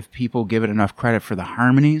know if people give it enough credit for the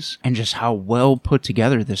harmonies and just how well put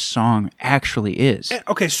together this song actually is.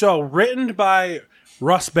 Okay, so written by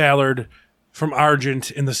Russ Ballard from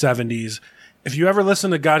Argent in the 70s. If you ever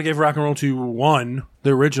listen to God Gave Rock and Roll to You 1,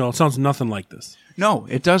 the original, it sounds nothing like this. No,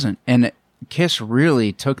 it doesn't. And Kiss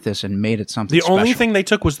really took this and made it something The special. only thing they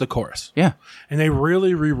took was the chorus. Yeah. And they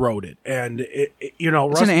really rewrote it. And,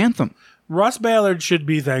 It's an anthem. Russ Ballard should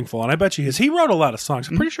be thankful, and I bet you he wrote a lot of songs.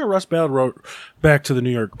 I'm pretty sure Russ Ballard wrote back in the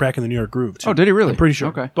New York Groove, too. Oh, did he really? I'm pretty sure.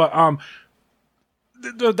 Okay. But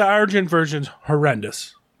the Argent version's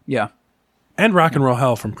horrendous. Yeah. And Rock and Roll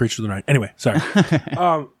Hell from Creature of the Night. Anyway, sorry.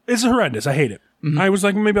 It's horrendous. I hate it. Mm-hmm. I was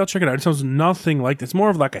like, maybe I'll check it out. It sounds nothing like this. It's more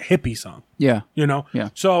of like a hippie song. Yeah. You know? Yeah.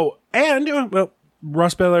 So, and, well,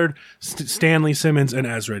 Russ Ballard, Stanley Simmons, and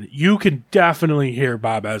Ezra. You can definitely hear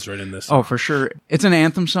Bob Ezra in this song. Oh, for sure. It's an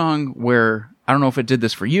anthem song where, I don't know if it did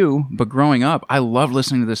this for you, but growing up, I loved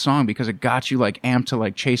listening to this song because it got you like amped to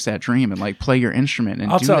like chase that dream and like play your instrument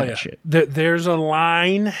and do that shit. There's a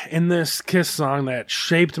line in this Kiss song that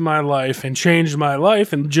shaped my life and changed my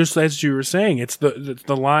life. And just as you were saying, it's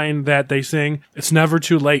the line that they sing, it's never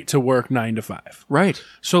too late to work 9 to 5. Right.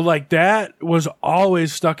 So like that was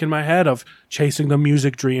always stuck in my head of chasing the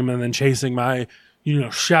music dream and then chasing my,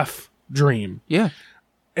 chef dream. Yeah.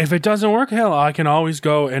 If it doesn't work, hell, I can always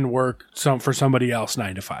go and work for somebody else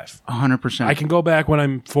 9 to 5. 100%. I can go back when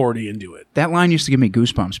I'm 40 and do it. That line used to give me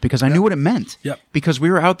goosebumps because I knew what it meant. Yep. Because we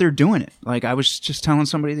were out there doing it. Like I was just telling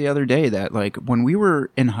somebody the other day that like when we were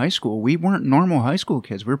in high school, we weren't normal high school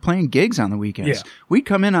kids. We were playing gigs on the weekends. Yeah. We'd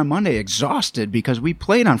come in on Monday exhausted because we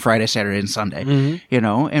played on Friday, Saturday, and Sunday.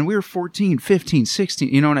 Mm-hmm. And we were 14, 15, 16.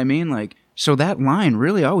 You know what I mean? Like, so that line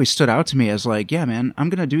really always stood out to me as like, yeah, man, I'm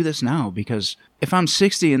going to do this now because if I'm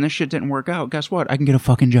 60 and this shit didn't work out, guess what? I can get a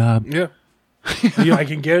fucking job. Yeah. I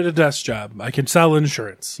can get a desk job. I can sell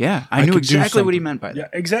insurance. Yeah. I knew exactly what he meant by that. Yeah,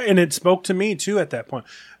 exactly. And it spoke to me too at that point.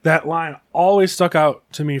 That line always stuck out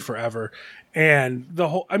to me forever. And the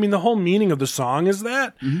whole meaning of the song is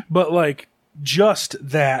that, but like just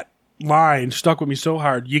that line stuck with me so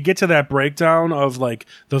hard. You get to that breakdown of like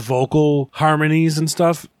the vocal harmonies and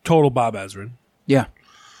stuff. Total Bob Ezrin. Yeah.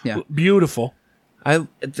 Yeah. Beautiful.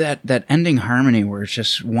 That ending harmony where it's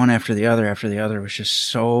just one after the other was just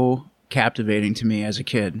so captivating to me as a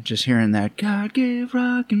kid. Just hearing that God gave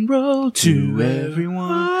rock and roll to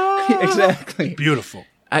everyone. Exactly. Beautiful.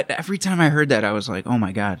 Every time I heard that, I was like, oh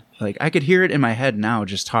my God. Like I could hear it in my head now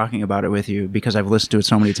just talking about it with you because I've listened to it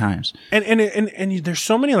so many times. And there's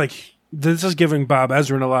so many like, this is giving Bob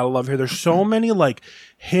Ezrin a lot of love here. There's so many like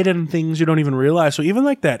hidden things you don't even realize. So even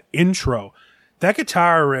like that intro, that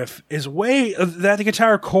guitar riff is the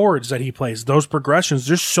guitar chords that he plays, those progressions,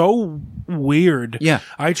 they're so weird. Yeah.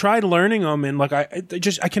 I tried learning them and like, I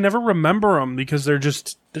can never remember them because they're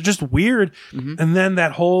just weird. Mm-hmm. And then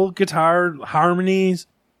that whole guitar harmonies,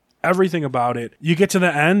 everything about it. You get to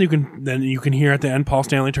the end, you can hear at the end Paul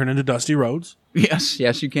Stanley turn into Dusty Rhodes. Yes,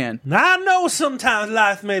 you can. I know sometimes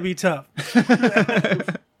life may be tough.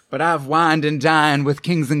 But I've wined and dined with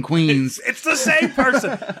kings and queens. It's the same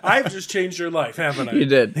person. I've just changed your life, haven't I? You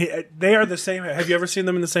did. They are the same. Have you ever seen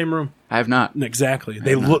them in the same room? I have not. Exactly.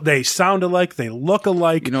 They sound alike. They look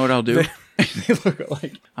alike. You know what I'll do? They look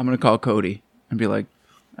alike. I'm going to call Cody and be like,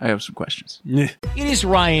 I have some questions. It is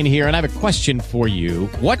Ryan here, and I have a question for you.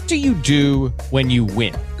 What do you do when you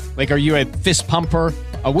win? Like, are you a fist pumper,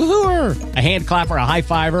 a woohooer, a hand clapper, a high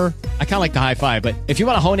fiver? I kind of like the high five, but if you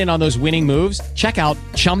want to hone in on those winning moves, check out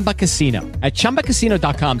Chumba Casino. At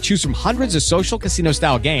ChumbaCasino.com, choose from hundreds of social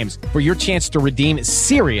casino-style games for your chance to redeem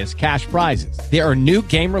serious cash prizes. There are new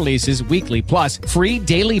game releases weekly, plus free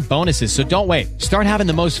daily bonuses. So don't wait. Start having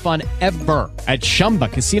the most fun ever at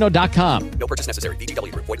ChumbaCasino.com. No purchase necessary.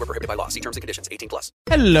 VGW. Void where prohibited by law. See terms and conditions. 18+.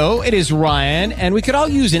 Hello, it is Ryan, and we could all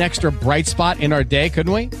use an extra bright spot in our day,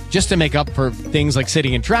 couldn't we? Just to make up for things like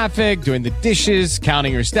sitting in traffic, doing the dishes,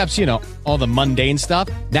 counting your steps, all the mundane stuff.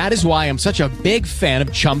 That is why I'm such a big fan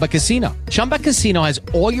of Chumba Casino. Chumba Casino has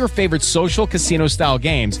all your favorite social casino-style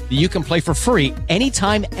games that you can play for free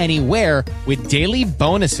anytime, anywhere with daily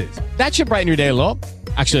bonuses. That should brighten your day a little.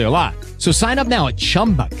 Actually, a lot. So sign up now at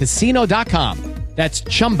ChumbaCasino.com. That's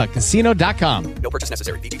ChumbaCasino.com. No purchase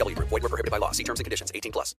necessary. VGW. Void where prohibited by law. See terms and conditions.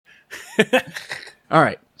 18+. All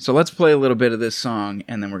right, so let's play a little bit of this song,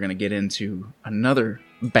 and then we're going to get into another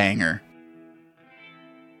banger.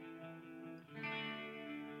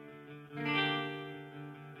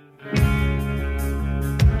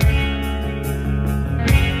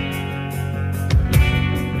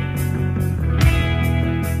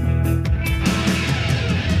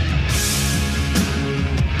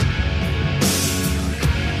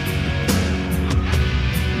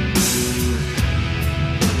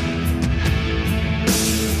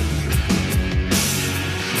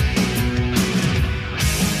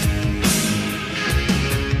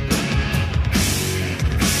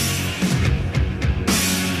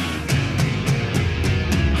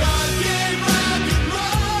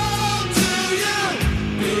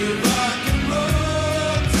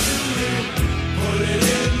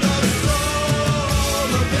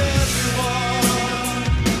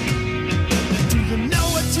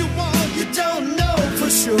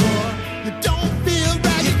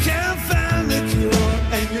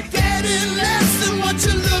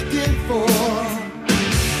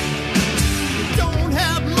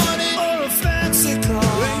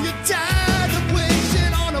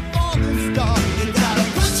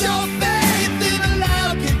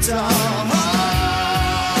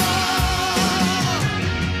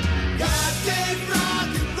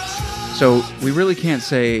 So we really can't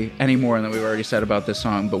say any more than we've already said about this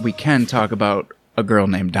song, but we can talk about a girl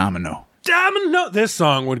named Domino. Domino! This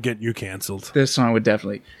song would get you canceled. This song would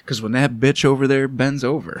definitely, because when that bitch over there bends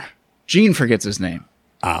over, Gene forgets his name.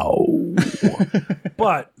 Ow.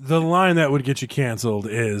 But the line that would get you canceled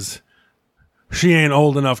is, she ain't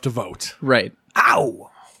old enough to vote. Right.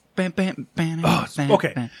 Ow! Bam, bam, bam, Oh, bam,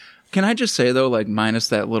 okay. bam. Can I just say, though, like, minus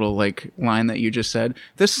that little, like, line that you just said,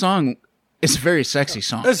 this song is a very sexy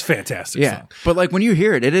song. It's a fantastic Yeah. song. But, like, when you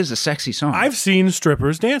hear it, it is a sexy song. I've seen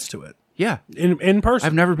strippers dance to it. Yeah. In person.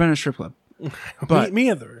 I've never been to a strip club. But me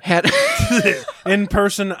either. Had In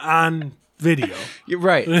person on video. You're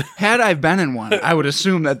right. Had I been in one, I would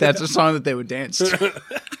assume that that's a song that they would dance to.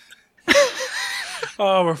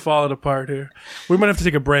 Oh, we're falling apart here. We might have to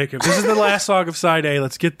take a break. If this is the last song of side A,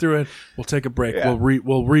 let's get through it. We'll take a break. Yeah.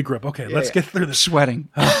 We'll regroup. Okay, let's get through this. Sweating.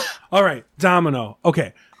 All right, Domino.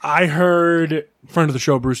 Okay, I heard friend of the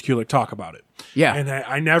show Bruce Kulick talk about it. Yeah. And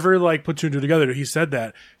I never like put two and two together. He said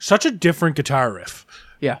that. Such a different guitar riff.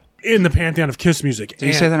 Yeah. In the pantheon of Kiss music. Did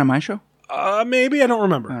you say that on my show? Maybe. I don't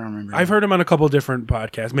remember. I've heard him on a couple of different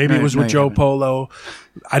podcasts. Maybe it was with Joe Polo.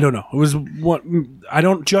 I don't know. It was what I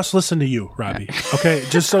don't just listen to you, Robbie. Okay?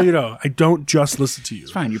 Just so you know, I don't just listen to you.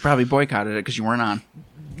 It's fine. You probably boycotted it because you weren't on.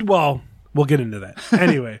 Well, we'll get into that.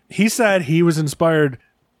 Anyway, he said he was inspired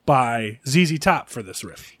by ZZ Top for this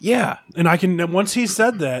riff. Yeah. And I can, once he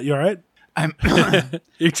said that, you all right?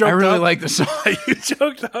 You choked I really up? like the song. You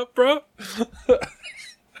choked up, bro?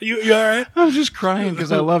 You all right? I was just crying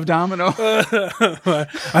because I love Domino. I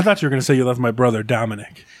thought you were going to say you love my brother,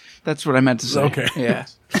 Dominic. That's what I meant to say. Okay. Yeah.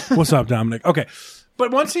 What's up, Dominic? Okay. But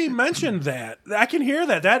once he mentioned that, I can hear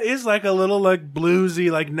that. That is like a little like bluesy,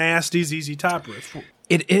 like nasty ZZ Top riff.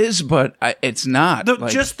 It is, but it's not.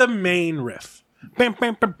 Just the main riff. Bam,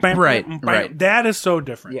 bam, bam, bam, Right, bam, bam. right. That is so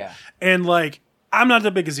different. Yeah. And like, I'm not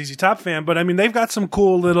the biggest ZZ Top fan, but I mean, they've got some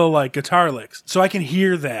cool little like guitar licks. So I can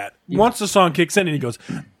hear that. Yeah. Once the song kicks in and he goes,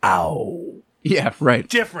 ow. Yeah, right.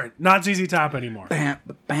 Different. Not ZZ Top anymore. Bam,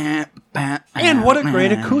 bam, bam, And what a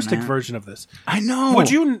great acoustic version of this. I know.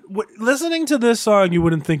 Would you, listening to this song, you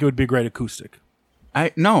wouldn't think it would be great acoustic?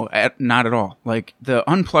 No, not at all. Like, the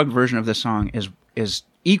unplugged version of this song is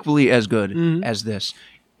equally as good as this,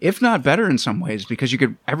 if not better in some ways, because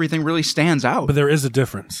everything really stands out. But there is a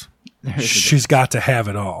difference. She's got to have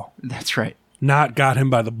it all. That's right. Not got him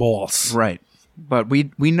by the balls. Right. But we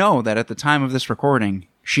know that at the time of this recording,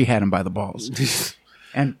 she had him by the balls.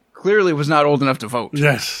 And clearly was not old enough to vote.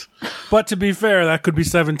 Yes. But to be fair, that could be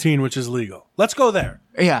 17, which is legal. Let's go there.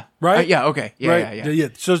 Yeah. Right? Yeah, okay. Yeah, right? yeah.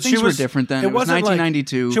 So Things she was were different then. It was wasn't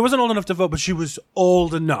 1992. She wasn't old enough to vote, but she was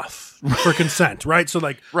old enough for consent, right? So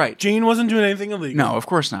like, right. Gene wasn't doing anything illegal. No, of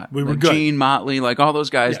course not. We were like good. Gene, Motley, like all those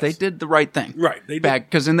guys, they did the right thing. Right. They did.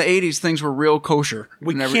 Back, because in the 80s, things were real kosher.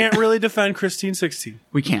 We can't really defend Christine 16.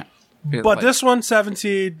 We can't. But this one,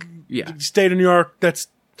 17, yeah. State of New York, that's...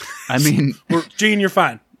 I mean... Gene, you're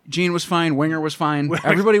fine. Gene was fine. Winger was fine.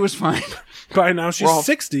 Everybody was fine. By now, she's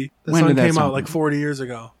 60. The when song did that came song out like 40 years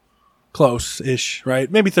ago. Close-ish,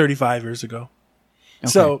 right? Maybe 35 years ago. Okay,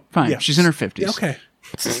 So, fine. yeah. She's in her 50s. Okay.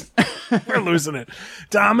 We're losing it.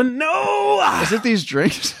 Domino! Is it these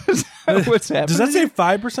drinks? Is that what's happening? Does that say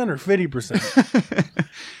 5% or 50%?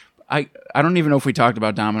 I don't even know if we talked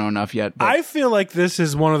about Domino enough yet. But I feel like this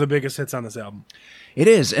is one of the biggest hits on this album. it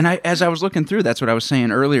is. And as I was looking through, that's what I was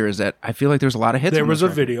saying earlier, is that I feel like there's a lot of hits. There on was this a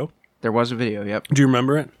record. video. There was a video, yep. Do you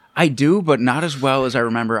remember it? I do, but not as well as I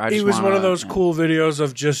remember. It was one of those cool videos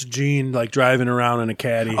of just Gene like driving around in a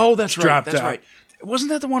caddy. Oh, that's right. Dropped That's out. right. Wasn't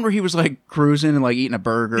that the one where he was like cruising and like eating a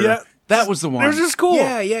burger? Yeah. That was the one. It was just cool.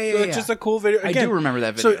 Yeah. It's just a cool video. Again, I do remember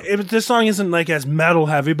that video. So this song isn't like as metal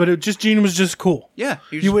heavy, but Gene was just cool. Yeah.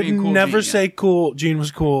 he was You just would being cool never Gene, say cool. Gene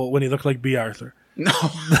was cool when he looked like B. Arthur. No.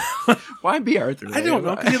 Why be Arthur? I don't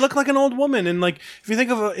know, because he looked like an old woman, and like if you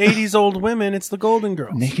think of 80s old women, it's the Golden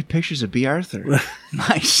Girls. Naked pictures of B. Arthur.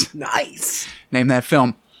 Nice. Nice. Name that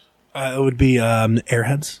film. It would be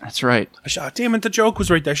Airheads. That's right. Damn it, the joke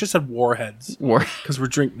was right there. I should have said Warheads. War. Because we're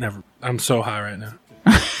drinking. Never. I'm so high right now.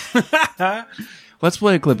 Let's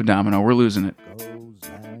play a clip of Domino. We're losing it.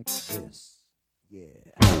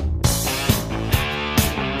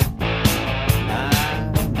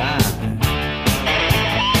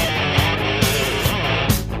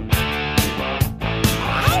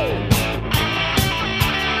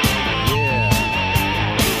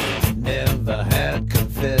 Never had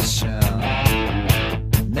confession,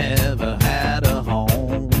 never had a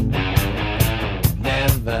home,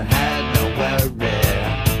 never had no worry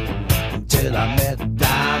until I met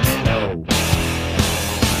Domino.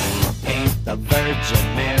 Ain't the Virgin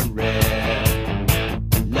Mary,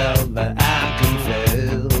 lover I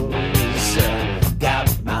confess.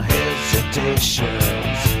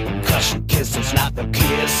 wishes. Concussion kisses, not the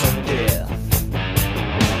kiss of death.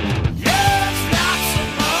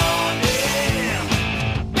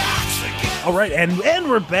 All right, and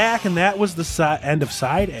we're back, and that was the end of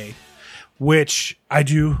side A, which I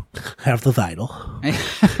do have the vinyl.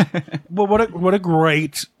 Well, what a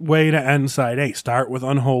great way to end side A. Start with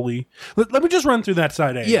Unholy. Let me just run through that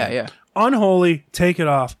side A. Yeah. Unholy, Take It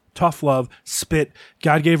Off, Tough Love, Spit,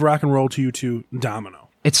 God Gave Rock and Roll to You Too, Domino.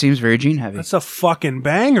 It seems very Gene heavy. That's a fucking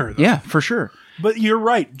banger, though. Yeah, for sure. But you're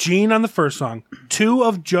right. Gene on the first song, 2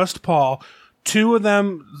 of just Paul, 2 of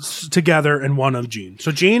them together, and 1 of Gene.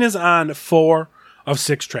 So Gene is on 4 of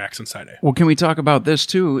 6 tracks in side A. Well, can we talk about this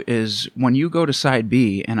too? Is when you go to side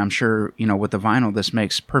B, and I'm sure, with the vinyl, this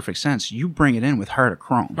makes perfect sense. You bring it in with Heart of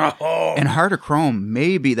Chrome. Oh. And Heart of Chrome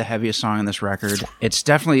may be the heaviest song on this record. It's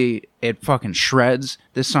definitely, it fucking shreds.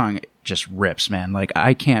 This song just rips, man. Like,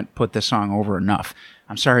 I can't put this song over enough.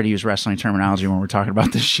 I'm sorry to use wrestling terminology when we're talking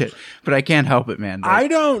about this shit, but I can't help it, man. Like, I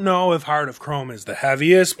don't know if Heart of Chrome is the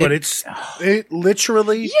heaviest, but it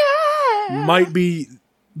literally might be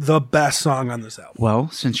the best song on this album. Well,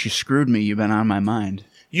 since you screwed me, you've been on my mind.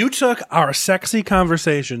 You took our sexy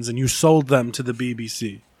conversations and you sold them to the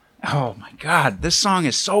BBC. Oh my God, this song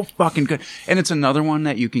is so fucking good. And it's another one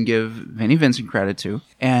that you can give Vinnie Vincent credit to.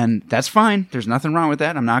 And that's fine. There's nothing wrong with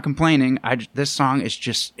that. I'm not complaining. This song is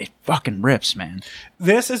just, it fucking rips, man.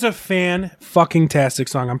 This is a fan-fucking-tastic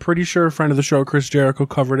song. I'm pretty sure a friend of the show, Chris Jericho,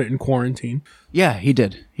 covered it in quarantine. Yeah, he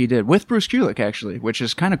did. He did. With Bruce Kulick, actually, which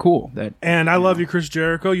is kind of cool. And I love you, Chris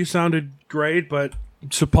Jericho. You sounded great, but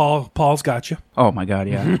so Paul's got you. Oh my God,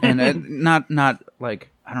 yeah. And not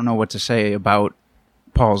like, I don't know what to say about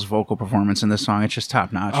Paul's vocal performance in this song. It's just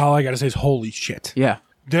top notch. All I gotta say is holy shit. Yeah.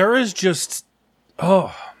 There is just,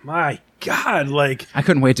 oh my God, like, I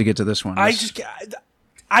couldn't wait to get to this one.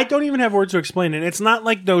 I don't even have words to explain it. It's not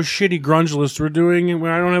like those shitty grunge lists we're doing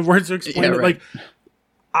where I don't have words to explain it. Right. Like,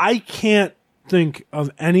 I can't think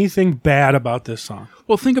of anything bad about this song.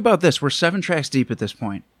 Well, think about this. We're 7 tracks deep at this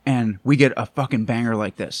point, and we get a fucking banger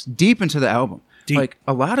like this deep into the album. Like,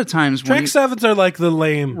 a lot of times Track 7s are like the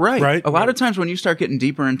lame, right? A lot of times when you start getting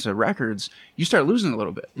deeper into records, you start losing a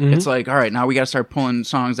little bit. Mhm. It's like, all right, now we got to start pulling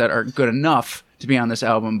songs that are good enough to be on this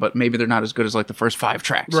album, but maybe they're not as good as like the first 5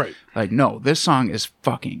 tracks. Right. Like, no, this song is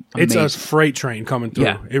fucking amazing. It's a freight train coming through.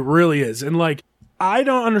 Yeah. It really is. And like, I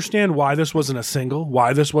don't understand why this wasn't a single,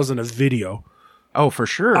 why this wasn't a video. Oh, for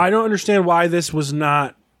sure. I don't understand why this was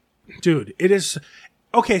not, dude, it is,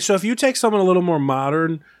 okay, so if you take someone a little more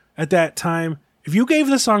modern at that time, if you gave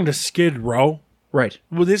this song to Skid Row, right,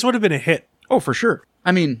 well, this would have been a hit. Oh, for sure.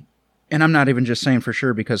 I mean, and I'm not even just saying for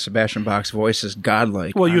sure because Sebastian Bach's voice is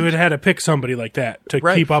godlike. Well, you had to pick somebody like that to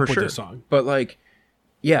keep up for with sure. this song. But like,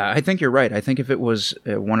 yeah, I think you're right. I think if it was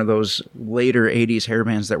one of those later 80s hair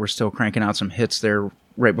bands that were still cranking out some hits there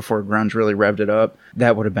right before grunge really revved it up,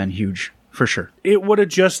 that would have been huge. For sure. It would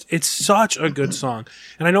have it's such a good song.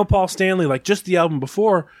 And I know Paul Stanley, like just the album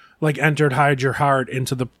before, like entered Hide Your Heart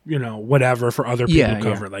into the, whatever for other people to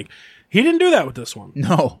cover. Like, he didn't do that with this one.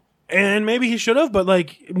 No. And maybe he should have, but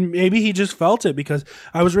like, maybe he just felt it because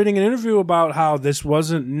I was reading an interview about how this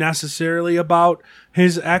wasn't necessarily about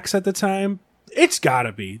his ex at the time. It's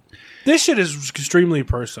gotta be. This shit is extremely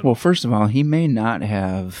personal. Well, first of all, he may not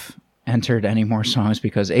have entered any more songs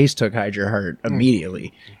because Ace took Hide Your Heart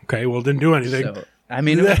immediately. Okay, well, didn't do anything. So, I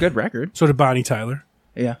mean, it was a good record. So did Bonnie Tyler.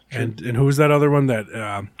 Yeah. And who was that other one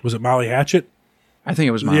that, was it Molly Hatchet? I think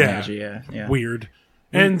it was Molly Hatchet, yeah. Weird.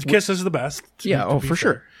 And Kiss is the best. Yeah, for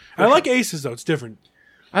sure. I like Aces, though. It's different.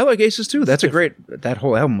 I like Aces, too. That's that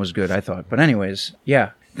whole album was good, I thought. But anyways,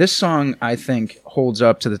 yeah. This song, I think, holds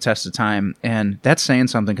up to the test of time, and that's saying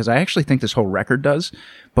something, because I actually think this whole record does,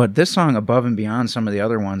 but this song, above and beyond some of the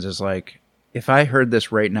other ones, is like, if I heard this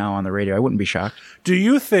right now on the radio, I wouldn't be shocked. Do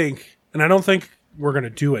you think, and I don't think we're going to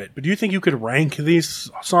do it, but do you think you could rank these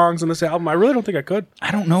songs on this album? I really don't think I could.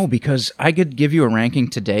 I don't know, because I could give you a ranking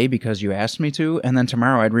today because you asked me to, and then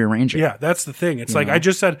tomorrow I'd rearrange it. Yeah, that's the thing. It's I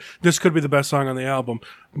just said this could be the best song on the album,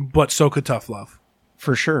 but so could Tough Love.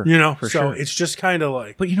 For sure. For sure. It's just kind of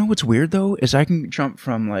like... But you know what's weird, though, is I can jump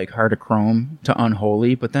from, like, Heart of Chrome to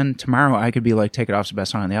Unholy, but then tomorrow I could be like, Take It Off's the best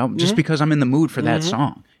song on the album, just because I'm in the mood for that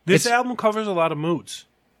song. This album covers a lot of moods.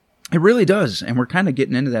 It really does, and we're kind of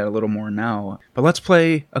getting into that a little more now. But let's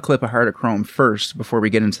play a clip of Heart of Chrome first before we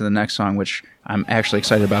get into the next song, which I'm actually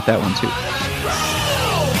excited about that one, too.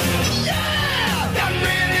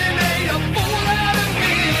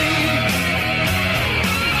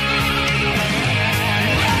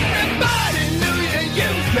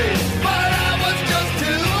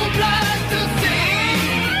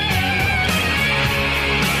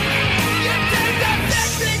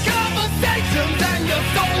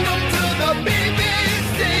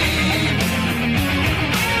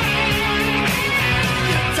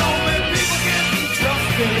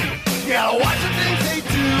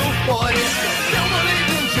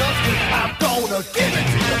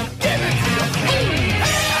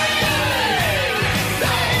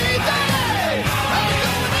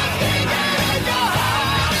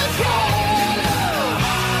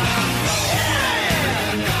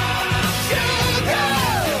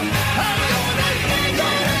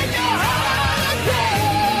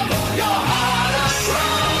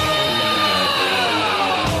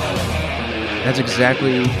 That's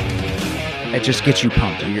exactly. It just gets you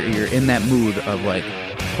pumped. You're in that mood of like,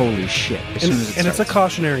 holy shit. As soon as And it's a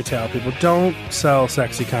cautionary tale, people. Don't sell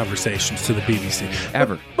sexy conversations to the BBC.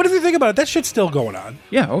 Ever. But if you think about it, that shit's still going on.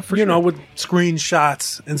 Yeah, oh, for sure. You know, with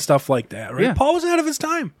screenshots and stuff like that, right? Yeah. Paul was ahead of his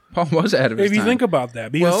time. Paul was ahead of his If you time. think about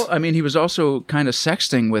that. Because Well, I mean, he was also kind of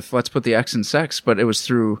sexting with, let's put the X in sex, but it was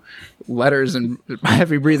through letters and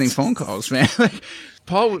heavy breathing phone calls, man. Like,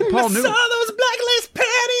 Paul I knew. saw those black lace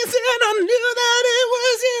panties and I knew that it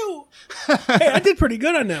was you. Hey, I did pretty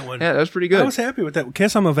good on that one. Yeah, that was pretty good. I was happy with that.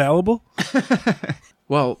 Kiss, I'm available.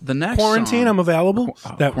 Well, the next Quarantine, song, I'm available.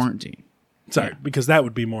 Quarantine. Sorry, because that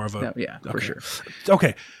would be more of a... Yeah, for sure.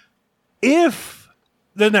 Okay. If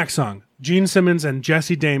the next song, Gene Simmons and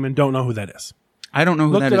Jesse Damon, don't know who that is. I don't know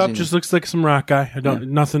who Looked that it is up, either. just looks like some rock guy. I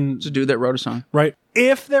don't, nothing... It's a dude that wrote a song. Right.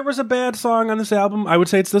 If there was a bad song on this album, I would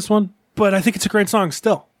say it's this one, but I think it's a great song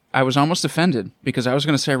still. I was almost offended because I was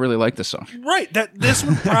going to say I really like this song. Right. This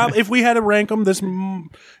would probably, if we had to rank them, this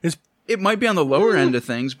is... It might be on the lower end of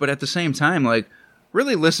things, but at the same time, like,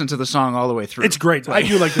 really listen to the song all the way through. It's great. I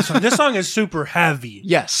do like this song. This song is super heavy.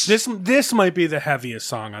 Yes. This might be the heaviest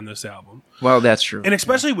song on this album. Well, that's true. And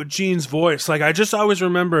especially with Gene's voice. Like, I just always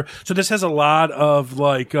remember, so this has a lot of,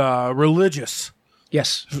 like, religious...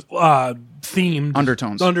 Yes. Themed.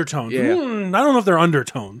 Undertones. Yeah. I don't know if they're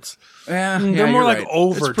undertones. Yeah, They're more you're like right.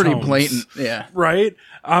 overtones. It's pretty blatant. Yeah. Right?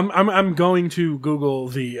 I'm going to Google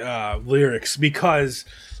the lyrics because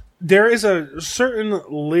there is a certain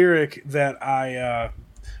lyric that I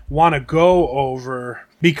want to go over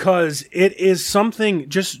because it is something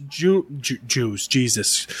just Jews.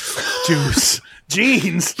 Jesus. Jews.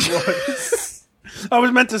 Gene's voice. I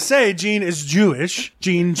was meant to say Gene is Jewish.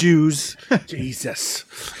 Gene, Jews. Jesus.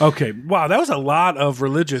 Okay. Wow, that was a lot of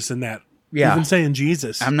religious in that. Yeah. Even saying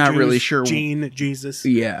Jesus. I'm not Jews, really sure. Gene, Jesus.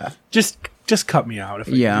 Yeah. Just cut me out.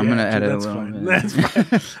 I'm going to edit a little fine. bit. That's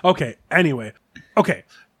fine. Okay. Anyway. Okay.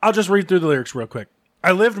 I'll just read through the lyrics real quick.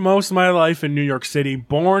 I lived most of my life in New York City,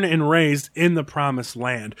 born and raised in the promised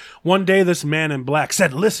land. One day this man in black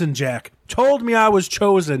said, "Listen, Jack," told me I was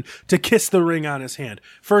chosen to kiss the ring on his hand.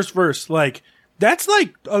 First verse, like, that's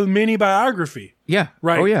like a mini biography. Yeah.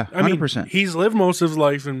 Right? Oh, yeah. 100%. I mean, he's lived most of his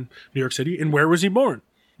life in New York City. And where was he born?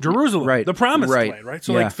 Jerusalem. Right. The promised Right. land, right?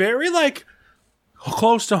 So, Yeah. like, very, like,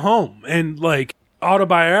 close to home and, like,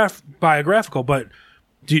 autobiographical. But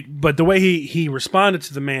the way he responded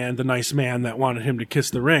to the man, the nice man that wanted him to kiss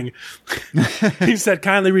the ring, he said,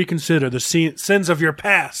 "Kindly reconsider the sins of your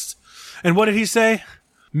past." And what did he say?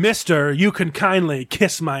 "Mister, you can kindly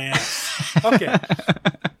kiss my ass." Okay.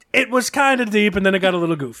 It was kind of deep, and then it got a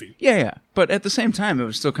little goofy. Yeah. But at the same time, it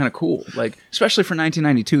was still kind of cool. Like, especially for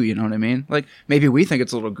 1992, you know what I mean? Like, maybe we think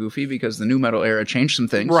it's a little goofy because the new metal era changed some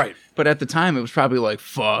things. Right. But at the time, it was probably like,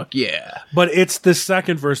 fuck yeah. But it's the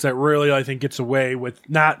second verse that really, I think, gets away with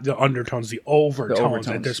not the undertones, the overtones overtones.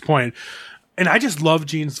 at this point. And I just love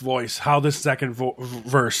Gene's voice, how this second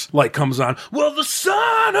verse, like, comes on. "Well, the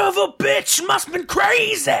son of a bitch must have been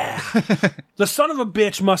crazy." The son of a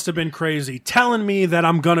bitch must have been crazy, telling me that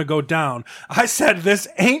I'm gonna go down. I said, "This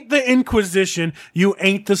ain't the Inquisition. You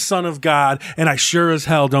ain't the son of God, and I sure as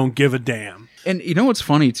hell don't give a damn." And you know what's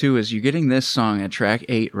funny, too, is you're getting this song at track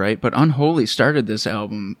 8, right? But Unholy started this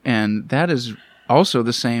album, and that is also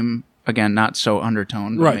the same, again, not so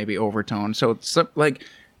undertone, but Right. maybe overtone. So it's like...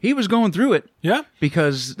 He was going through it, yeah,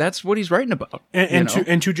 because that's what he's writing about. And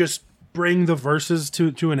to just bring the verses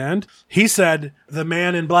to an end, he said, the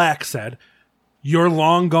man in black said, "You're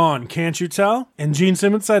long gone, can't you tell?" And Gene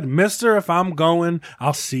Simmons said, "Mister, if I'm going,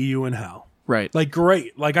 I'll see you in hell." Right. Like,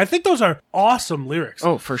 great. Like, I think those are awesome lyrics.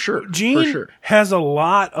 Oh, for sure. Gene has a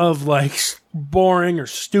lot of, like, boring or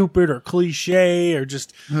stupid or cliche or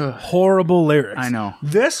just horrible lyrics. I know.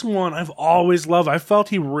 This one I've always loved. I felt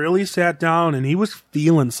he really sat down and he was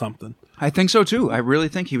feeling something. I think so, too. I really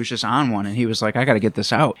think he was just on one, and he was like, I got to get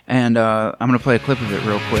this out. And I'm going to play a clip of it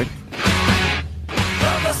real quick.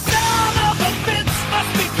 The son of a bitch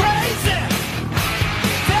must be crazy,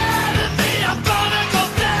 telling me I'm gonna go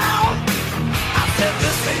down. I said,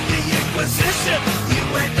 "This ain't the Inquisition. You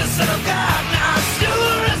ain't the son of God. Now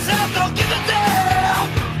sure as hell don't give a damn."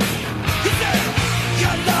 He said,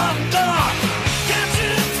 "You're long gone, can't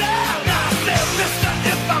you tell?" Now I said, "Mister,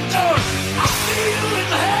 if I'm going, I'll see you in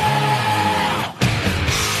hell."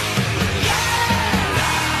 Yeah,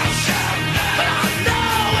 but I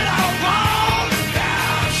know it all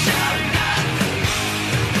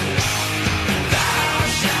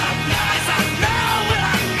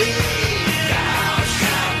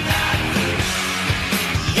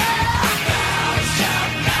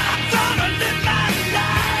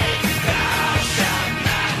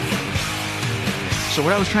So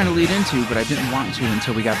what I was trying to lead into, but I didn't want to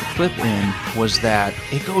until we got the clip in, was that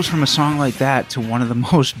it goes from a song like that to one of the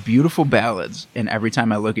most beautiful ballads in Every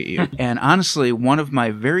Time I Look at You. And honestly, one of my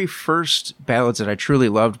very first ballads that I truly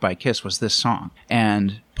loved by Kiss was this song.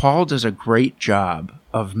 And Paul does a great job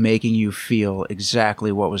of making you feel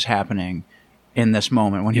exactly what was happening in this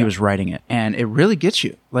moment when he was writing it. And it really gets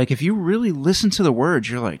you. Like, if you really listen to the words,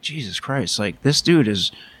 you're like, Jesus Christ, like, this dude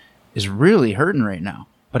is really hurting right now.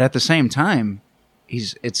 But at the same time,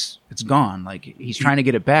 it's gone. Like, he's trying to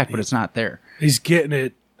get it back, but it's not there. He's getting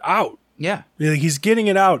it out. Yeah. Like, he's getting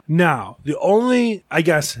it out. Now, the only, I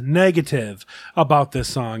guess, negative about this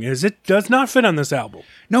song is it does not fit on this album.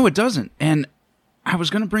 No, it doesn't. And I was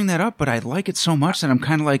going to bring that up, but I like it so much that I'm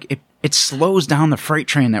kind of like, it slows down the freight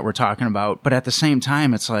train that we're talking about. But at the same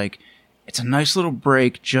time, it's like, it's a nice little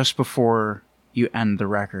break just before you end the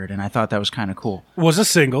record. And I thought that was kind of cool. It was a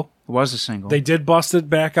single. They did bust it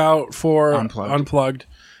back out for Unplugged.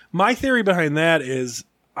 My theory behind that is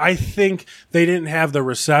I think they didn't have the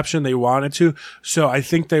reception they wanted to, so I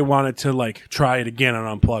think they wanted to like try it again on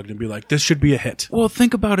Unplugged and be like, this should be a hit. Well,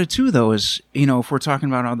 think about it too, though, is, you know, if we're talking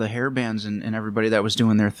about all the hair bands and everybody that was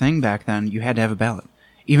doing their thing back then, you had to have a ballad.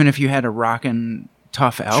 Even if you had a rockin'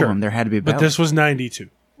 tough album, there had to be a ballad. But this was 92.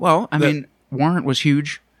 Well, I mean, Warrant was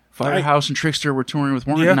huge. Firehouse and Trickster were touring with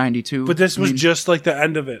Warrant in 92. But this was just like the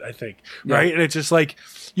end of it, I think. Right? Yeah. And it's just like,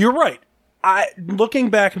 you're right. Looking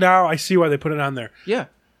back now, I see why they put it on there. Yeah.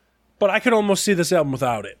 But I could almost see this album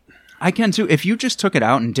without it. I can too. If you just took it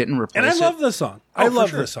out and didn't replace it. And I love this song. I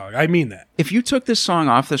love this song. I mean that. If you took this song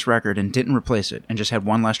off this record and didn't replace it and just had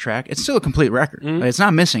one less track, it's still a complete record. Mm-hmm. Like, it's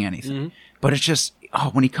not missing anything. But it's just,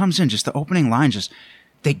 when he comes in, just the opening line, just,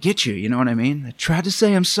 they get you. You know what I mean? I tried to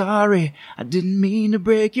say I'm sorry. I didn't mean to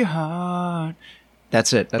break your heart.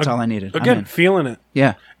 That's it. That's all I needed. Again, feeling it.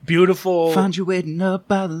 Yeah. Beautiful. Find you waiting up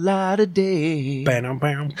by the light of day. Bam,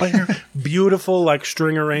 bam, bam. Beautiful, like,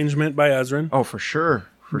 string arrangement by Ezrin. Oh, for sure.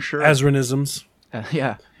 For sure. Ezrinisms.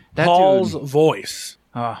 Yeah. That Paul's dude, voice.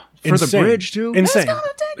 For the bridge, too. Insane. It's gonna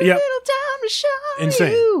take a little time to show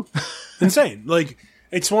Insane. you. Insane. Like,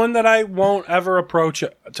 it's one that I won't ever approach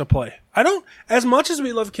to play. I don't, as much as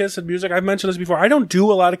we love Kiss and music, I've mentioned this before, I don't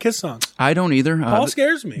do a lot of Kiss songs. I don't either. Paul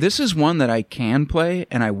scares me. This is one that I can play,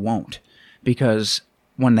 and I won't. Because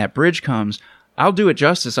when that bridge comes, I'll do it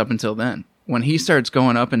justice up until then. When he starts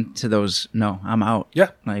going up into those, no, I'm out. Yeah.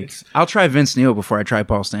 Like, I'll try Vince Neil before I try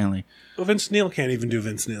Paul Stanley. Well, Vince Neil can't even do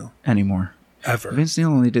Vince Neil. Anymore. Ever. Vince Neil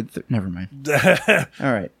only did, never mind.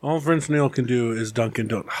 All right. All Vince Neil can do is Dunkin'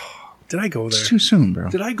 Donuts. Did I go there? It's too soon, bro.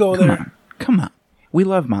 Did I go there? Come on. We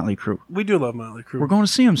love Motley Crue. We do love Motley Crue. We're going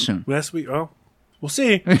to see him soon. Yes, we'll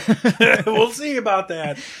see. We'll see about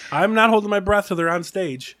that. I'm not holding my breath till they're on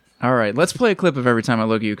stage. All right, let's play a clip of Every Time I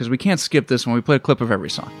Look at You, because we can't skip this when we play a clip of every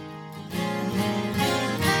song.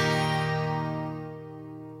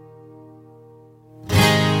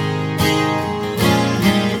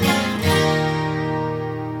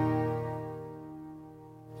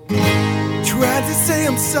 Tried to say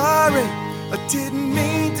I'm sorry, I didn't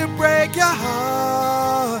mean to break your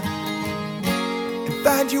heart, and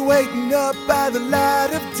find you waiting up by the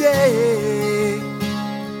light of day.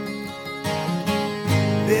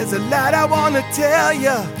 There's a lot I want to tell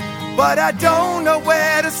you, but I don't know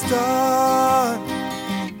where to start,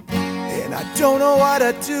 and I don't know what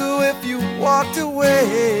I'd do if you walked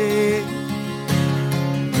away.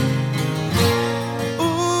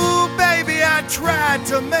 Ooh, baby, I tried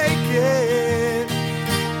to make it,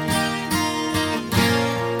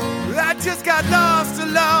 I just got lost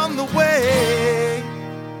along the way.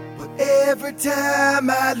 But every time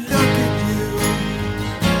I look at you,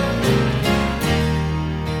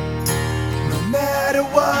 no matter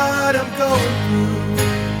what I'm going through,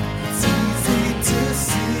 it's easy to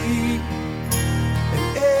see.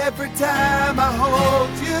 And every time I hold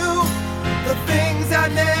you, the things I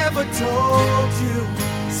never told you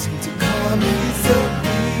seem to come easily.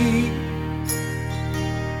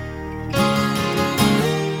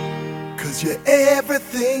 'Cause you're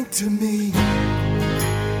everything to me.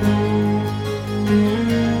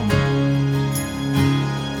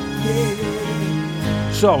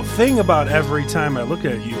 Yeah. So, thing about Every Time I Look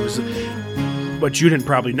at You is, what you didn't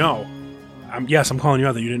probably know. I'm calling you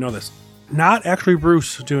out that you didn't know this. Not actually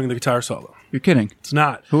Bruce doing the guitar solo. You're kidding. It's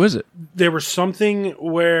not. Who is it? There was something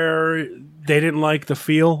where they didn't like the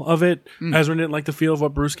feel of it. Ezra didn't like the feel of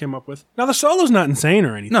what Bruce came up with. Now, the solo's not insane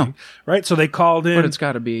or anything. No. Right? So they called in... But it's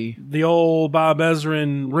got to be... the old Bob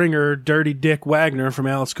Ezrin ringer, Dirty Dick Wagner from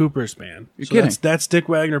Alice Cooper's band. You're kidding. That's Dick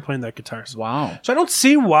Wagner playing that guitar solo. Wow. So I don't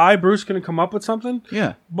see why Bruce couldn't come up with something.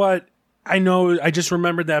 Yeah. But I know. I just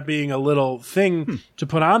remembered that being a little thing to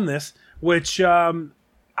put on this, which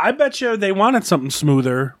I bet you they wanted something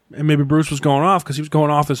smoother, and maybe Bruce was going off because he was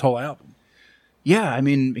going off this whole album. Yeah, I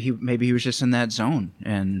mean, maybe he was just in that zone,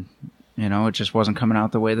 and it just wasn't coming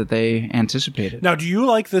out the way that they anticipated. Now, do you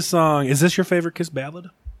like this song? Is this your favorite Kiss ballad?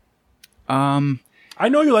 I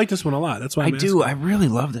know you like this one a lot. That's why I do. I really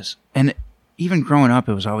love this, and even growing up,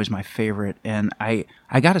 it was always my favorite. And I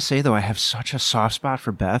got to say though, I have such a soft spot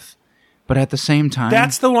for Beth, but at the same time,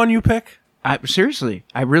 that's the one you pick. Seriously,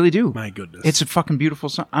 I really do. My goodness, it's a fucking beautiful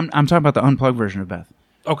song. I'm talking about the unplugged version of Beth.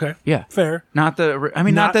 Okay, yeah, fair. Not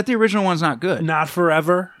that the original one's not good. Not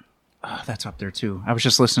Forever. Oh, that's up there too. I was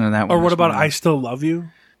just listening to that one. Or what about I Still Love You?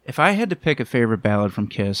 If I had to pick a favorite ballad from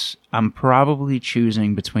Kiss, I'm probably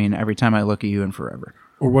choosing between Every Time I Look at You and Forever.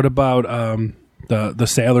 Or what about the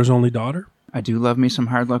Sailor's Only Daughter? I do love me some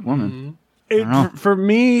Hard Luck Woman. For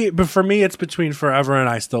me, it's between Forever and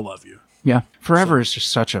I Still Love You. Yeah, Forever is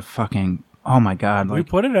just such a fucking, oh my God. We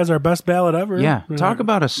put it as our best ballad ever. Yeah, talk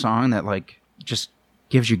about a song that just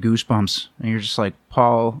gives you goosebumps. And you're just like,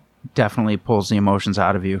 Paul definitely pulls the emotions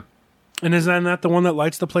out of you. And is that not the one that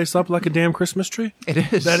lights the place up like a damn Christmas tree?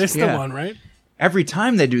 It is. That is the one, right? Every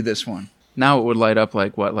time they do this one. Now it would light up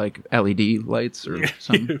like LED lights or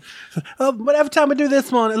something. But every time I do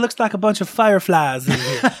this one, it looks like a bunch of fireflies in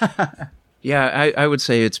here. Yeah, I would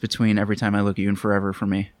say it's between Every Time I Look at You and Forever for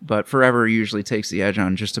me. But Forever usually takes the edge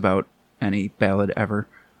on just about any ballad ever.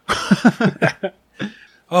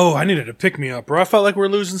 Oh, I needed to pick me up, bro. I felt like we're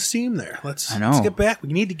losing steam there. Let's get back.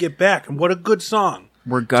 We need to get back. And what a good song.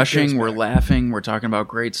 We're gushing, we're laughing, we're talking about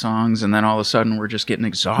great songs, and then all of a sudden we're just getting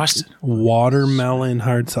exhausted. Watermelon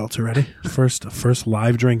hard seltzer, ready? First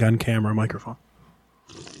live drink on camera microphone.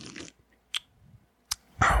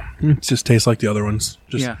 It just tastes like the other ones.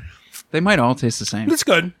 Yeah, they might all taste the same. It's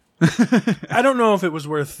good. I don't know if it was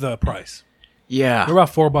worth the price. Yeah, they're about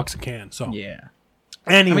 $4 a can. So yeah.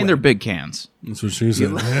 Anyway. I mean, they're big cans. That's what she said. You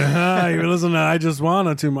listen to I Just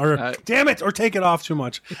Wanna too much. Or, damn it, or Take It Off too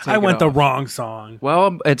much. I went the wrong song.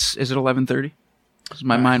 Well, is it 11:30?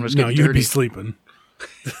 My mind was getting dirty. No, you'd dirty. be sleeping.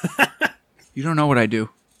 You don't know what I do.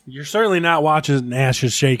 You're certainly not watching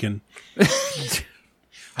Ashes Shaken.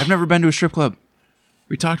 I've never been to a strip club.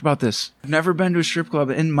 We talked about this. I've never been to a strip club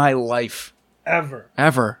in my life. Ever.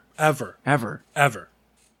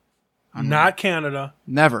 Not Canada.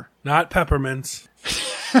 Never. Not Peppermints.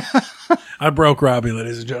 I broke Robbie,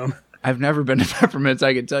 ladies and gentlemen. I've never been to Peppermints,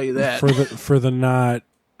 I can tell you that. For the not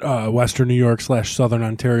Western New York / Southern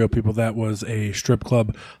Ontario people, that was a strip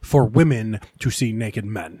club for women to see naked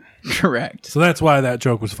men. Correct. So that's why that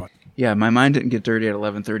joke was fun. Yeah, my mind didn't get dirty at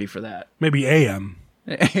 11:30 for that. Maybe AM.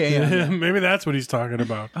 Yeah. Maybe that's what he's talking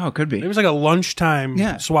about. Oh, it could be. It was like a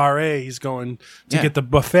lunchtime soiree. He's going to get the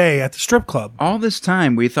buffet at the strip club. All this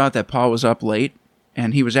time, we thought that Paul was up late,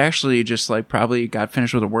 and he was actually just probably got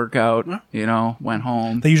finished with a workout, went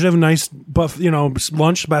home. They usually have nice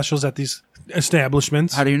lunch specials at these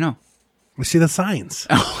establishments. How do you know? We see the signs.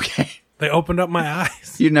 Okay. They opened up my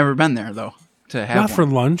eyes. You've never been there, though, to have Not one. for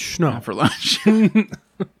lunch, no. Not for lunch.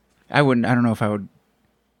 I don't know if I would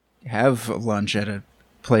have lunch at a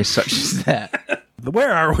place such as that.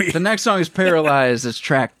 Where are we? The next song is Paralyzed. It's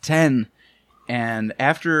track 10. And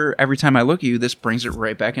after Every Time I Look at You, this brings it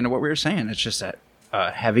right back into what we were saying. It's just that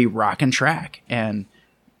heavy rockin' track. And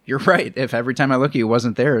you're right. If Every Time I Look at You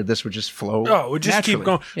wasn't there, this would just flow. Oh, it would just naturally. keep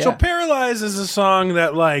going. Yeah. So Paralyzed is a song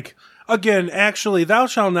that, again, actually, Thou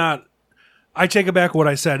Shalt Not, I take it back what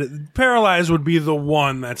I said. Paralyzed would be the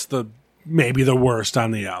one that's maybe the worst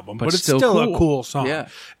on the album. But it's still a cool song. Yeah.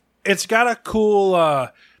 It's got a cool,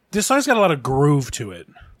 this song's got a lot of groove to it.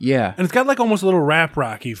 Yeah. And it's got almost a little rap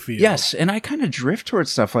rocky feel. Yes, and I kind of drift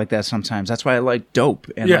towards stuff like that sometimes. That's why I like Dope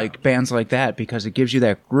and bands like that, because it gives you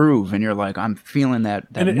that groove and you're like, I'm feeling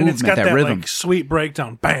that movement, and it's got that rhythm. Sweet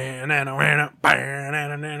breakdown. Right. And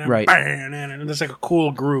there's a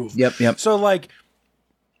cool groove. Yep. So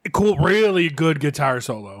cool, really good guitar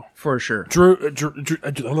solo. For sure. Bruce.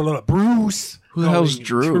 Who the hell's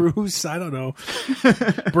Drew? Bruce, I don't know.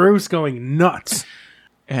 Bruce going nuts.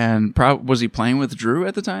 And was he playing with Drew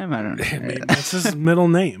at the time? I don't know. Maybe that's his middle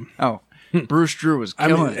name. Oh, Bruce Drew was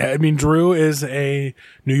killing it. I mean, Drew is a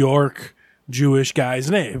New York Jewish guy's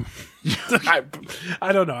name. I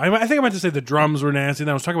don't know. I think I meant to say the drums were nasty. And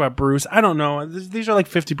I was talking about Bruce. I don't know. These are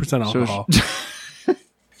 50% alcohol.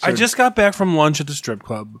 I just got back from lunch at the strip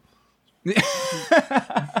club.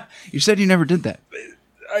 You said you never did that.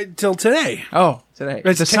 Till today. Oh, today.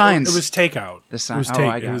 The signs. It was takeout. The signs.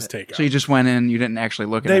 It was takeout. So you just went in. You didn't actually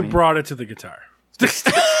look at it. They brought it to the guitar.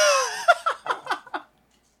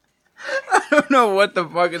 don't know what the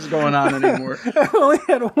fuck is going on anymore. I only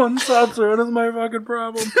had one seltzer. What is my fucking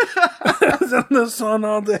problem? I was in the sun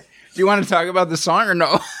all day. Do you want to talk about the song or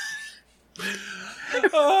no?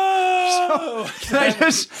 Oh, so,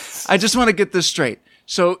 I just want to get this straight.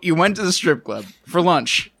 So you went to the strip club for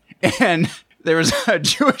lunch, and there was a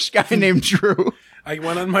Jewish guy named Drew. I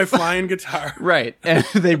went on my flying guitar. Right, and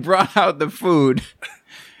they brought out the food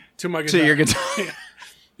to my guitar. To your guitar.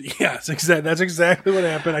 Yes, that's exactly what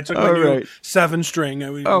happened. I took my new 7-string.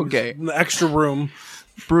 Okay. The extra room.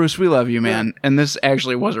 Bruce, we love you, man. And this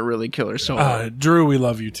actually was a really killer solo. Drew, we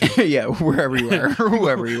love you too. Yeah, wherever you are,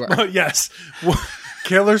 whoever you are. Oh, yes.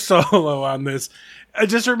 Killer solo on this. I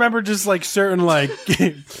just remember just like certain like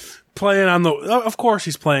playing on the. Of course,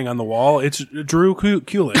 he's playing on the wall. It's Drew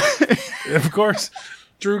Kulik. Of course,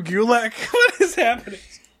 Drew Kulik. What is happening?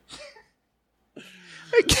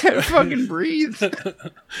 I can't fucking breathe.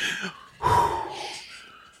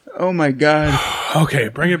 Oh my god. Okay,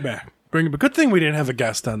 bring it back. Good thing we didn't have a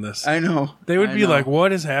guest on this. I know. They would be like,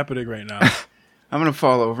 "What is happening right now?" I'm going to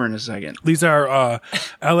fall over in a second. These are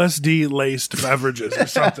LSD-laced beverages or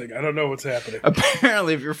something. I don't know what's happening.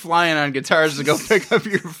 Apparently, if you're flying on guitars to go pick up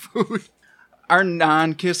your food. Our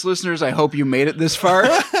non-Kiss listeners, I hope you made it this far.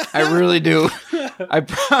 I really do. I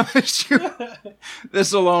promise you.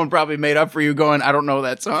 This alone probably made up for you going, I don't know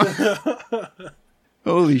that song.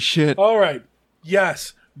 Holy shit. All right.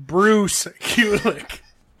 Yes. Bruce Kulik.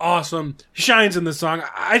 Awesome. Shines in this song.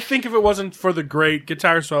 I think if it wasn't for the great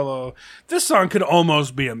guitar solo, this song could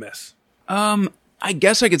almost be a miss. I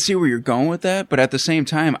guess I could see where you're going with that, but at the same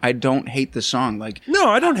time, I don't hate the song. Like, no,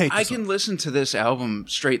 I don't hate. I can listen to this album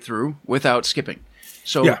straight through without skipping.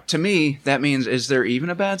 So to me, that means, is there even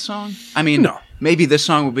a bad song? I mean, no. Maybe this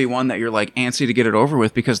song would be one that you're like antsy to get it over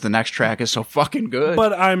with because the next track is so fucking good.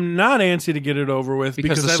 But I'm not antsy to get it over with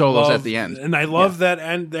because the solo's at the end, and I love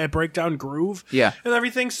that breakdown groove, and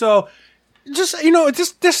everything. So, just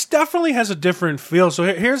this definitely has a different feel. So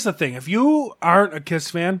here's the thing: if you aren't a Kiss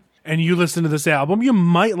fan and you listen to this album, you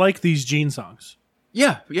might like these Gene songs.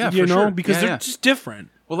 Yeah, you know, because they're just different.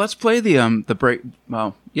 Well, let's play the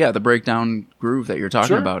breakdown groove that you're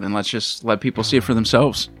talking about, and let's just let people see it for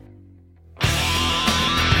themselves.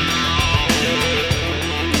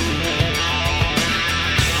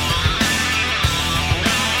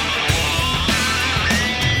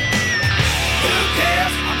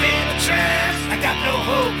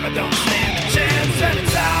 I don't stand a chance, and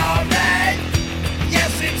it's alright.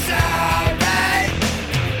 Yes, it's alright.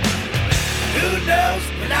 Who knows?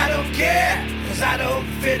 But I don't care, 'cause I don't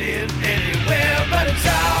fit in anywhere. But it's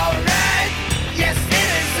alright. Yes, it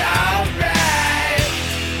is alright.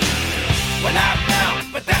 Well, I'm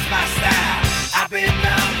numb, but that's my style. I've been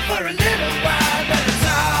numb for a little while, but it's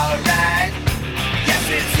alright. Yes,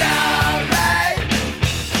 it's alright.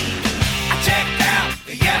 I checked out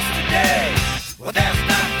yesterday. Well, there's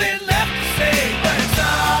nothing left to say, but it's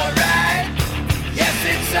alright. Yes,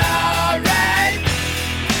 it's alright.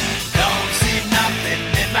 Don't see nothing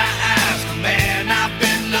in my eyes, but man, I've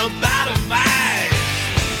been lobotomized.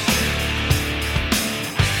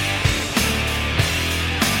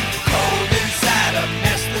 Cold inside, I'm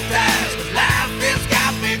anesthetized, but life has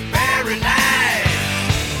got me paralyzed.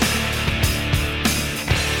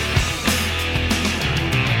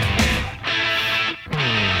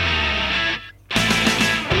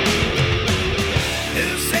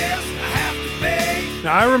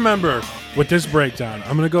 Now, I remember with this breakdown,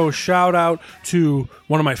 I'm going to go shout out to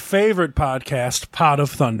one of my favorite podcasts, Pod of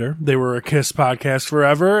Thunder. They were a Kiss podcast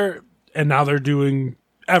forever, and now they're doing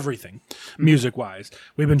everything music-wise.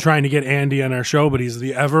 We've been trying to get Andy on our show, but he's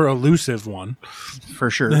the ever-elusive one. For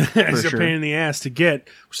sure. He's a pain in the ass to get.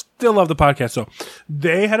 Still love the podcast. So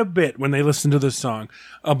they had a bit when they listened to this song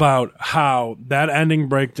about how that ending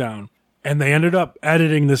breakdown, and they ended up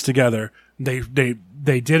editing this together.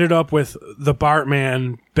 They did it up with the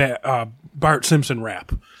Bartman, Bart Simpson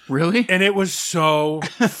rap. Really? And it was so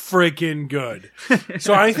freaking good.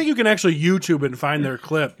 So I think you can actually YouTube it and find their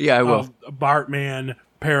clip. Yeah, I will. Of Bartman,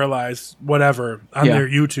 Paralyzed, whatever, on their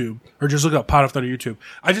YouTube. Or just look up Pot of Thunder YouTube.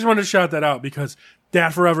 I just wanted to shout that out because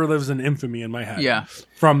that forever lives in infamy in my head.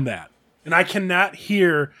 From that. And I cannot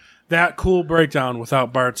hear that cool breakdown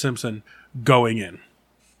without Bart Simpson going in.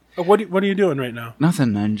 What are you doing right now?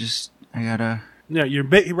 Nothing, man. I gotta... Yeah,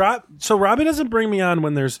 so Robbie doesn't bring me on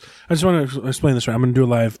when there's... I just want to explain this right. I'm going to do a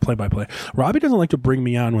live play-by-play. Robbie doesn't like to bring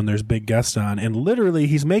me on when there's big guests on, and literally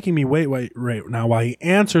he's making me wait right now while he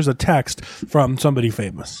answers a text from somebody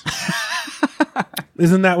famous.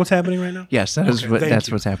 Isn't that what's happening right now? Yes, that's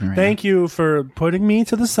what's happening right now. Thank you for putting me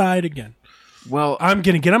to the side again. Well, I'm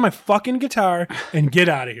going to get on my fucking guitar and get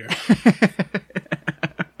out of here.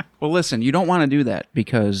 Well, listen, you don't want to do that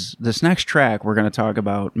because this next track we're going to talk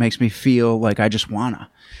about makes me feel like I just wanna.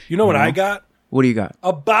 You know what I got? What do you got?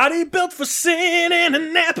 A body built for sin and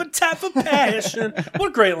an appetite for passion. What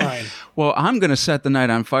a great line. Well, I'm going to set the night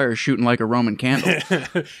on fire shooting like a Roman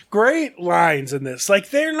candle. Great lines in this. Like,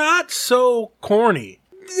 they're not so corny.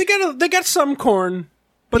 They got some corn,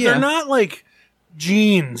 but they're not like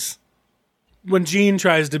Gene's when Gene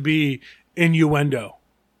tries to be innuendo.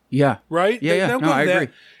 Yeah. Right? Yeah, They don't No, go I that.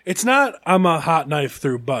 agree. It's not, I'm a hot knife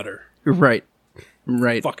through butter. Right.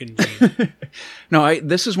 Fucking Gene. No,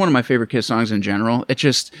 this is one of my favorite Kiss songs in general. It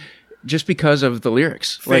just because of the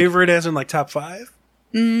lyrics. Favorite as in like top 5?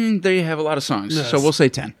 They have a lot of songs, Yes. so we'll say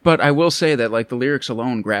 10. But I will say that like the lyrics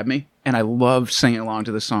alone grab me, and I love singing along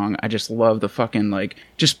to the song. I just love the fucking like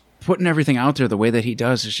just putting everything out there. The way that he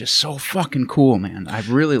does is just so fucking cool, man. I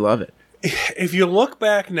really love it. If you look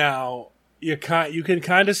back now, you can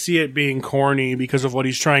kind of see it being corny because of what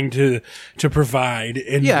he's trying to provide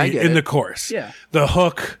in the chorus. Yeah. The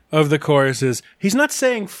hook of the chorus is he's not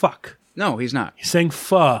saying fuck. No, he's not. He's saying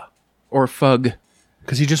fuh. Or fug.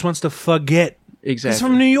 Because he just wants to forget. Exactly. He's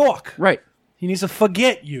from New York. Right. He needs to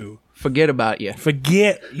forget you. Forget about you.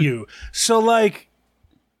 Forget you. So, like,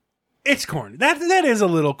 it's corny. That is a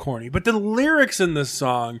little corny. But the lyrics in this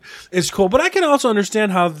song is cool. But I can also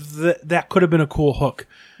understand how that could have been a cool hook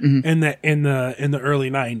in the early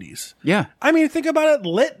 90s. Yeah. I mean, think about it.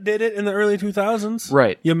 Lit did it in the early 2000s.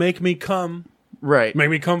 Right. You make me come. Right. Make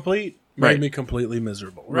me complete. Make Right. me completely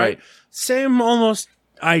miserable. Right. Same almost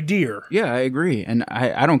idea. Yeah, I agree. And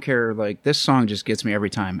I don't care. Like, this song just gets me every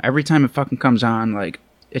time. Every time it fucking comes on, like,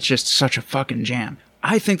 it's just such a fucking jam.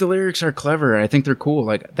 I think the lyrics are clever. I think they're cool.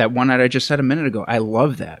 Like, that one that I just said a minute ago. I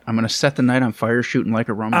love that. I'm going to set the night on fire shooting like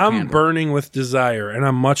a Roman I'm candle. burning with desire, and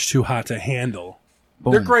I'm much too hot to handle.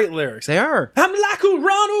 Boom. They're great lyrics. They are. I'm like a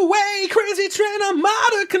runaway crazy train. I'm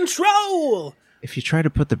out of control. If you try to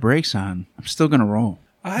put the brakes on, I'm still going to roll.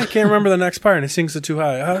 I can't remember the next part, and it sings it too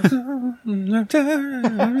high.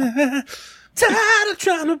 Tired of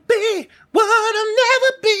trying to be what I'll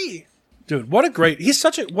never be. Dude, what a great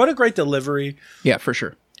delivery. Yeah, for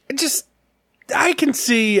sure. I can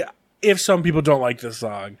see if some people don't like this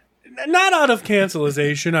song. Not out of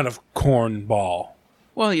cancelization, out of cornball.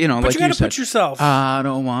 Well, you know, But like you gotta said, put yourself. I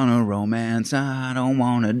don't want to romance. I don't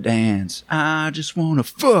want to dance. I just want to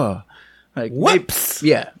fuck. Like, Whoops.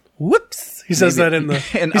 Yeah. Whoops. He says that in the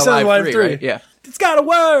in he says Alive Alive 3, 3. right? Yeah. It's got a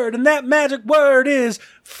word, and that magic word is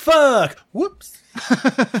fuck. Whoops.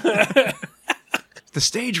 The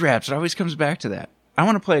stage raps, it always comes back to that. I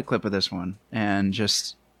want to play a clip of this one and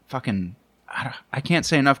just fucking... I can't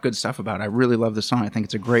say enough good stuff about it. I really love the song. I think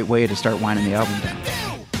it's a great way to start winding the album down.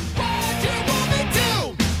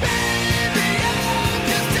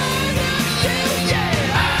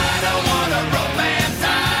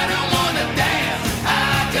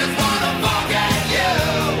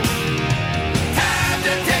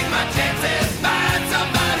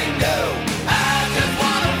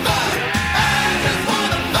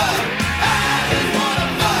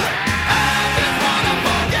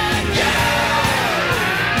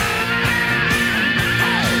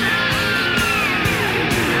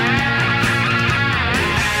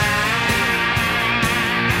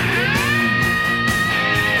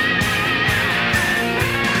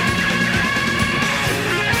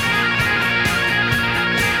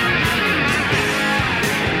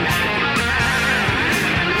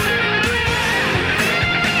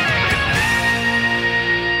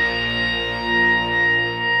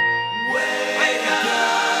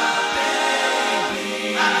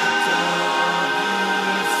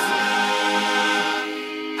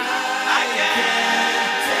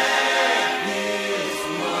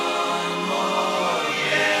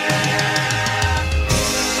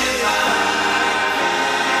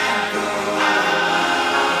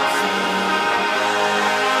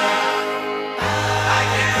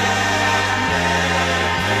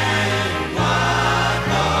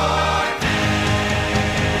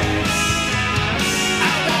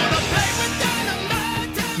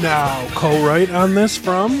 Now, co-write on this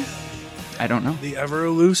from I don't know. the ever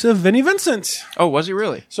elusive Vinnie Vincent. Oh, was he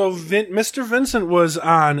really? So Mr. Vincent was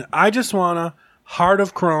on I Just Wanna, Heart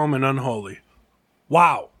of Chrome, and Unholy.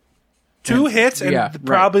 Wow. Two hits and yeah,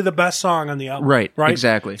 probably the best song on the album. Right,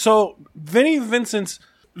 exactly. So Vinnie Vincent's,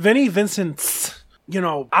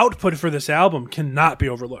 output for this album cannot be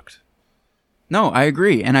overlooked. No, I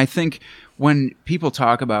agree. And I think when people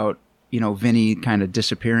talk about, Vinny kind of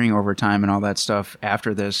disappearing over time and all that stuff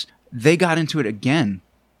after this, they got into it again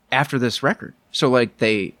after this record. So, like,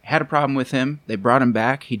 they had a problem with him. They brought him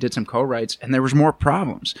back. He did some co-writes, and there was more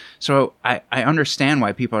problems. So I understand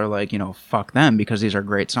why people are like, fuck them, because these are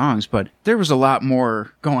great songs. But there was a lot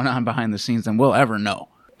more going on behind the scenes than we'll ever know.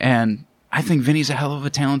 And I think Vinny's a hell of a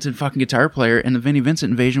talented fucking guitar player, and the Vinnie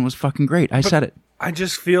Vincent Invasion was fucking great. I said it. I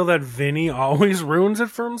just feel that Vinny always ruins it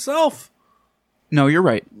for himself. No, you're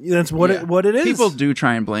right. That's what it is. People do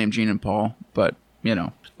try and blame Gene and Paul, but,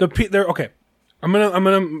 They're okay. I'm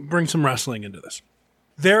gonna bring some wrestling into this.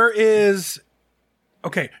 There is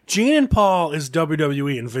Gene and Paul is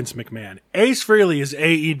WWE and Vince McMahon. Ace Frehley is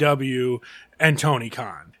AEW and Tony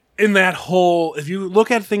Khan. In that whole, if you look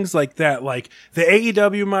at things like that, like the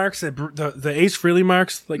AEW marks, the Ace Frehley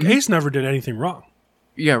marks, like Ace never did anything wrong.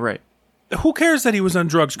 Yeah, right. Who cares that he was on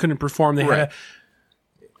drugs, couldn't perform?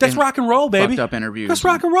 That's rock and roll, baby. Fucked up interviews. That's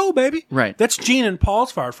rock and roll, baby. Right. That's Gene and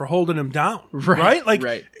Paul's fault for holding him down. Right? Like,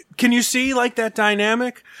 can you see like that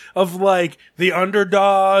dynamic of like the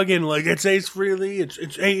underdog and like it's Ace Frehley,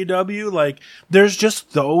 it's AEW? Like, there's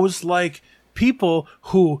just those like people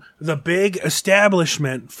who the big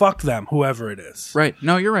establishment, fuck them, whoever it is. Right.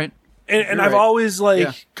 No, you're right. And I've always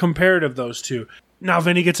compared of those two. Now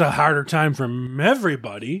Vinny gets a harder time from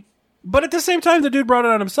everybody. But at the same time, the dude brought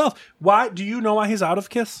it on himself. Why? Do you know why he's out of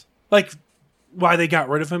Kiss? Like, why they got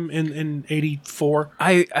rid of him in 84?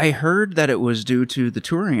 I heard that it was due to the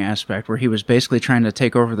touring aspect, where he was basically trying to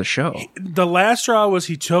take over the show. The last straw was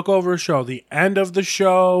he took over a show. The end of the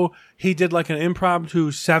show, he did like an impromptu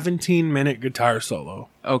 17-minute guitar solo.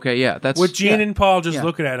 Okay, yeah. That's with Gene and Paul just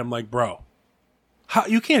looking at him like, bro,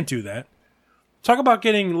 you can't do that. Talk about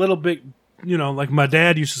getting a little bit... like my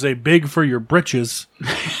dad used to say, big for your britches.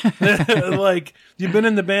 Like, you've been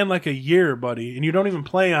in the band like a year, buddy, and you don't even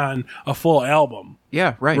play on a full album.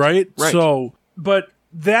 Yeah, right. Right? So, but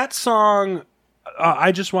that song,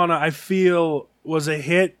 I feel was a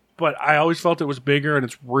hit, but I always felt it was bigger, and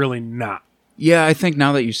it's really not. Yeah, I think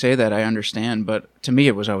now that you say that, I understand, but to me,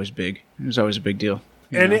 it was always big. It was always a big deal.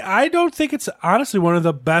 I don't think it's honestly one of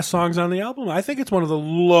the best songs on the album. I think it's one of the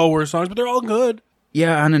lower songs, but they're all good.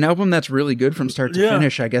 Yeah, on an album that's really good from start to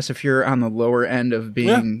finish, I guess if you're on the lower end of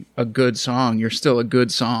being a good song, you're still a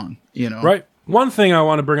good song, Right. One thing I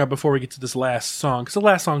want to bring up before we get to this last song, because the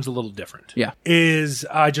last song's a little different, is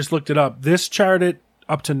I just looked it up. This charted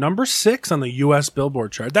up to number 6 on the U.S.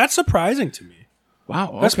 Billboard chart. That's surprising to me.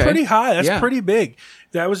 Wow, that's pretty high. That's pretty big.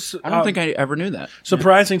 That was. I don't think I ever knew that.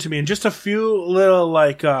 Surprising to me, and just a few little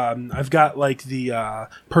I've got like the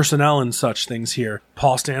personnel and such things here.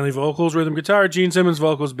 Paul Stanley vocals, rhythm guitar. Gene Simmons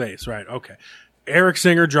vocals, bass. Right. Okay. Eric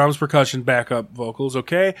Singer drums, percussion, backup vocals.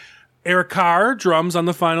 Okay. Eric Carr drums on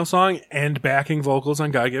the final song and backing vocals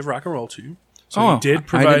on "Gotta Give Rock and Roll to You." So he did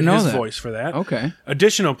provide his voice for that. Okay.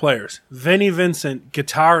 Additional players: Vinnie Vincent,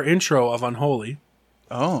 guitar intro of "Unholy."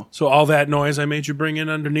 Oh. So all that noise I made you bring in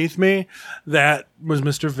underneath me, that was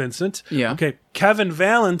Mr. Vincent. Yeah. Okay. Kevin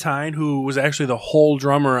Valentine, who was actually the whole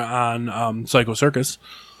drummer on Psycho Circus.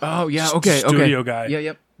 Oh, yeah. Okay. Studio guy. Yeah,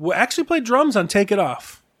 yep. Actually played drums on Take It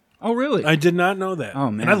Off. Oh, really? I did not know that.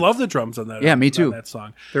 Oh, man. And I love the drums on that. Yeah, me too. On that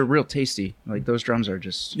song. They're real tasty. Like, those drums are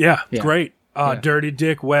just... Yeah. Great. Dirty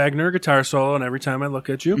Dick Wagner, guitar solo, and Every Time I Look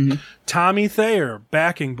at You. Mm-hmm. Tommy Thayer,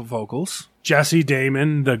 backing vocals. Jesse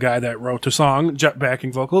Damon, the guy that wrote the song,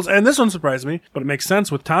 backing vocals. And this one surprised me, but it makes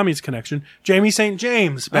sense with Tommy's connection. Jamie St.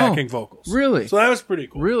 James, backing vocals. Really? So that was pretty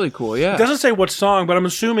cool. Really cool, yeah. It doesn't say what song, but I'm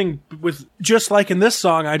assuming with, just like in this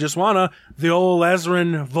song, I Just Wanna, the old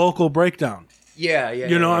Ezrin vocal breakdown. Yeah.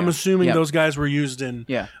 I'm assuming those guys were used in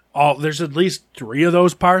all, there's at least 3 of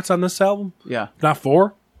those parts on this album. Yeah. Not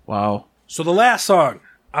 4. Wow. So the last song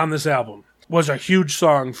on this album was a huge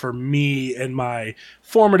song for me in my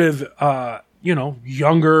formative,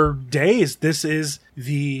 younger days. This is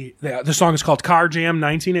the song is called Car Jam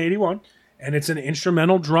 1981, and it's an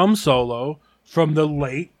instrumental drum solo from the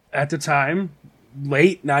late,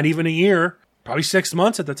 not even a year, probably 6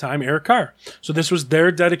 months at the time, Eric Carr. So this was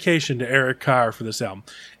their dedication to Eric Carr for this album.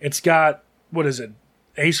 It's got,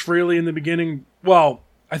 Ace Frehley in the beginning. Well,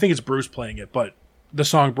 I think it's Bruce playing it, but the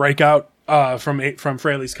song Breakout from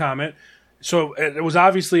Frehley's Comet. So it was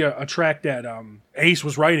obviously a track that Ace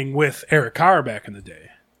was writing with Eric Carr back in the day.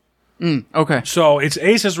 Okay. So it's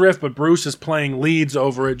Ace's riff, but Bruce is playing leads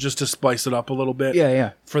over it just to spice it up a little bit.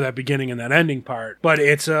 Yeah. For that beginning and that ending part. But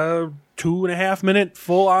it's a 2.5-minute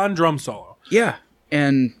full-on drum solo. Yeah.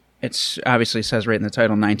 And it's obviously says right in the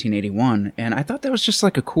title 1981. And I thought that was just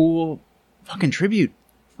like a cool fucking tribute.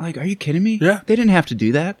 Like, are you kidding me? Yeah. They didn't have to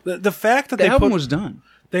do that. The fact that the album was done.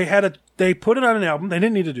 They put it on an album. They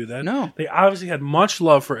didn't need to do that. No. They obviously had much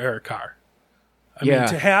love for Eric Carr. I mean,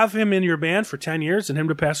 to have him in your band for 10 years and him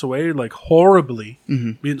to pass away like horribly,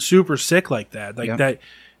 being super sick like that, that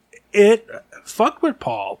it fucked with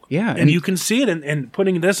Paul. Yeah. And you can see it and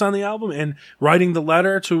putting this on the album and writing the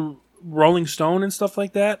letter to Rolling Stone and stuff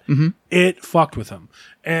like that. It fucked with him.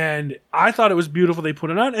 And I thought it was beautiful they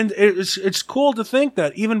put it on. And it's cool to think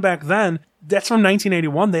that even back then, that's from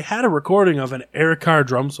 1981, they had a recording of an Eric Carr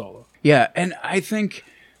drum solo. Yeah. And I think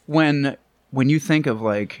when you think of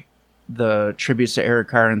like the tributes to Eric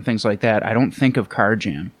Carr and things like that, I don't think of Car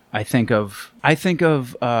Jam. I think of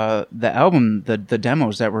the album, the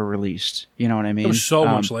demos that were released. You know what I mean? It was so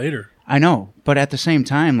much later. I know, but at the same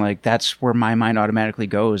time, like that's where my mind automatically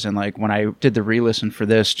goes. And like when I did the re-listen for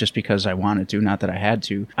this, just because I wanted to, not that I had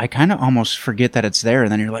to, I kind of almost forget that it's there.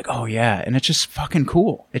 And then you're like, oh yeah, and it's just fucking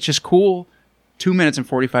cool. It's just cool. 2 minutes and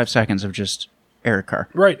 45 seconds of just Eric Carr.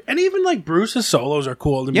 Right. And even like Bruce's solos are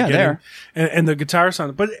cool in the beginning. And the guitar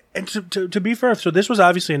sound. But to be fair, so this was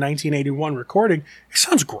obviously a 1981 recording. It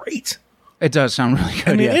sounds great. It does sound really good.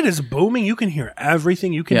 I mean, it is booming. You can hear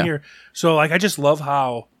everything you can hear. So like, I just love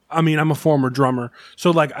how, I mean, I'm a former drummer.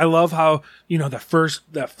 So like, I love how, you know, that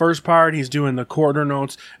first part, he's doing the quarter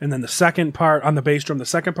notes. And then the second part on the bass drum, the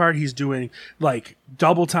second part, he's doing like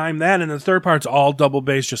double time that. And the third part's all double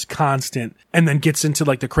bass, just constant. And then gets into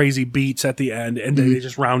like the crazy beats at the end. And then they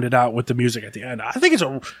just round it out with the music at the end. I think it's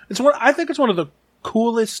one of the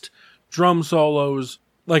coolest drum solos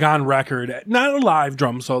like on record, not live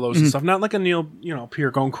drum solos and stuff, not like a Neil,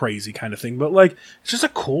 Peart going crazy kind of thing, but like, it's just a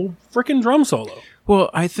cool freaking drum solo.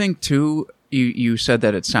 Well, I think too, you said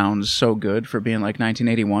that it sounds so good for being like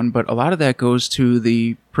 1981, but a lot of that goes to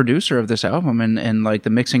the producer of this album and like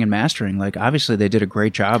the mixing and mastering. Like obviously they did a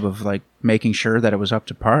great job of like making sure that it was up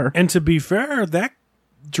to par. And to be fair, that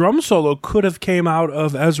drum solo could have came out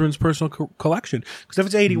of Ezrin's personal collection. Because if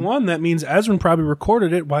it's 81, that means Ezrin probably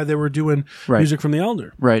recorded it while they were doing music from the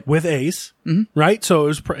Elder. Right. With Ace. Right? So it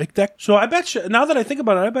was so I bet you, now that I think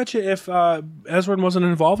about it, I bet you if Ezrin wasn't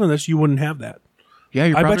involved in this, you wouldn't have that. Yeah,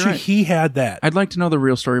 you're probably I bet you right. he had that. I'd like to know the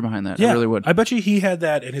real story behind that. Yeah, I really would. I bet you he had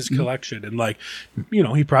that in his collection. And like,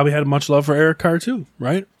 he probably had much love for Eric Carr too,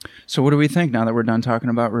 right? So what do we think now that we're done talking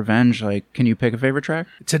about Revenge? Like, can you pick a favorite track?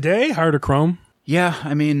 Today, Heart of Chrome. Yeah,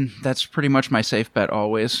 I mean, that's pretty much my safe bet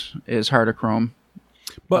always, is Heart of Chrome.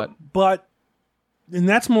 But and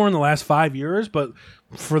that's more in the last 5 years, but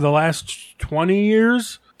for the last 20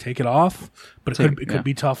 years, Take It Off. But it could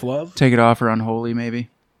be Tough Love. Take It Off or Unholy, maybe.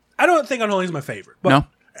 I don't think Unholy is my favorite. But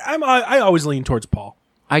I always lean towards Paul.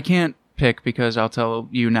 I can't pick because I'll tell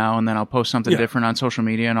you now and then I'll post something different on social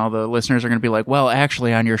media and all the listeners are going to be like, well,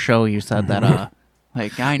 actually on your show you said that,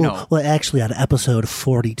 like, I know. Well, actually on episode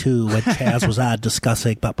 42 when Kaz was on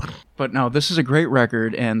discussing. But no, this is a great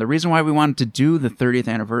record. And the reason why we wanted to do the 30th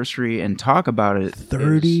anniversary and talk about it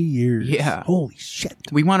 30 years. Yeah. Holy shit.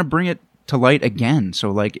 We want to bring it to light again.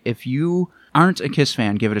 So like if you aren't a Kiss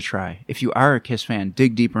fan, give it a try. If you are a Kiss fan,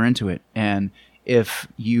 dig deeper into it. And if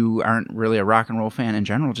you aren't really a rock and roll fan in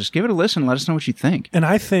general, just give it a listen. Let us know what you think. And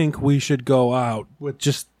I think we should go out with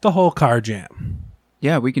just the whole Car Jam.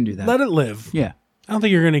 Yeah, we can do that. Let it live. Yeah. I don't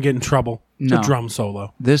think you're going to get in trouble. No. The drum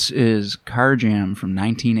solo. This is Car Jam from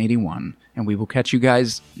 1981. And we will catch you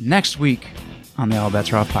guys next week on the All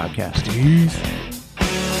Bets Are Off podcast. Peace.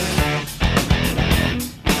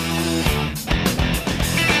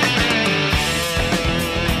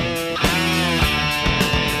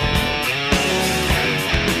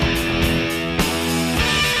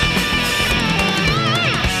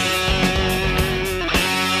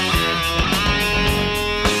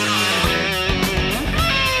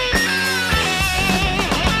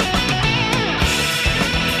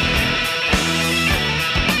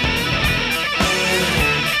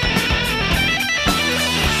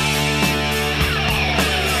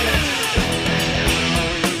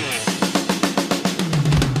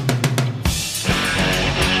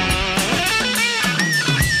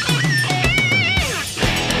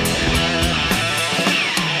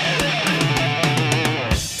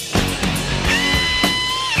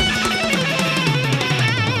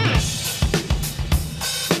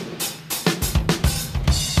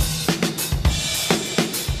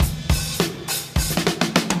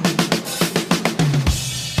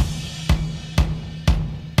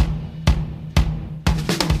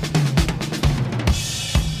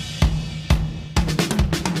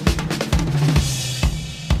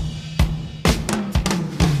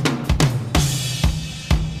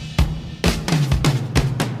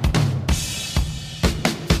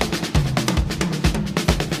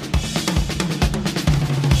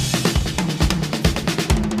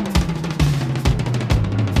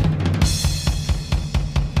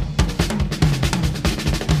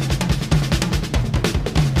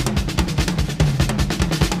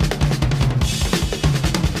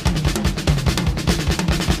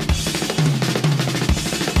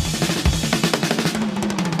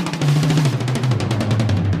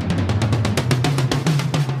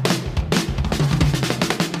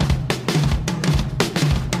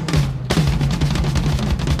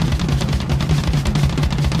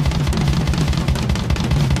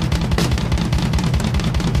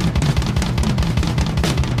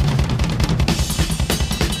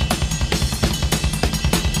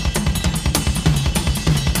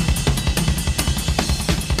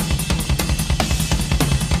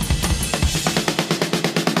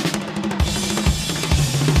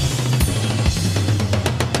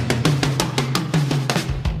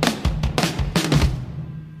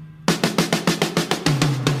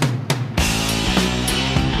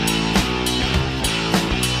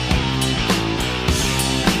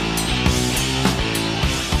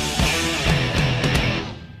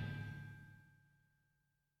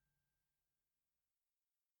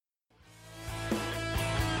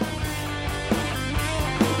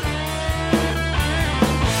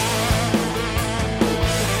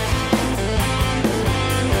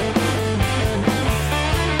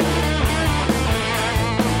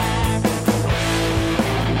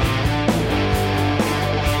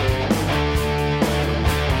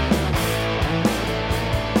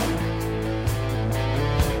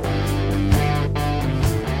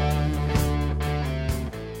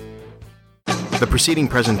 The preceding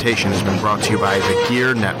presentation has been brought to you by the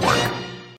Gear Network.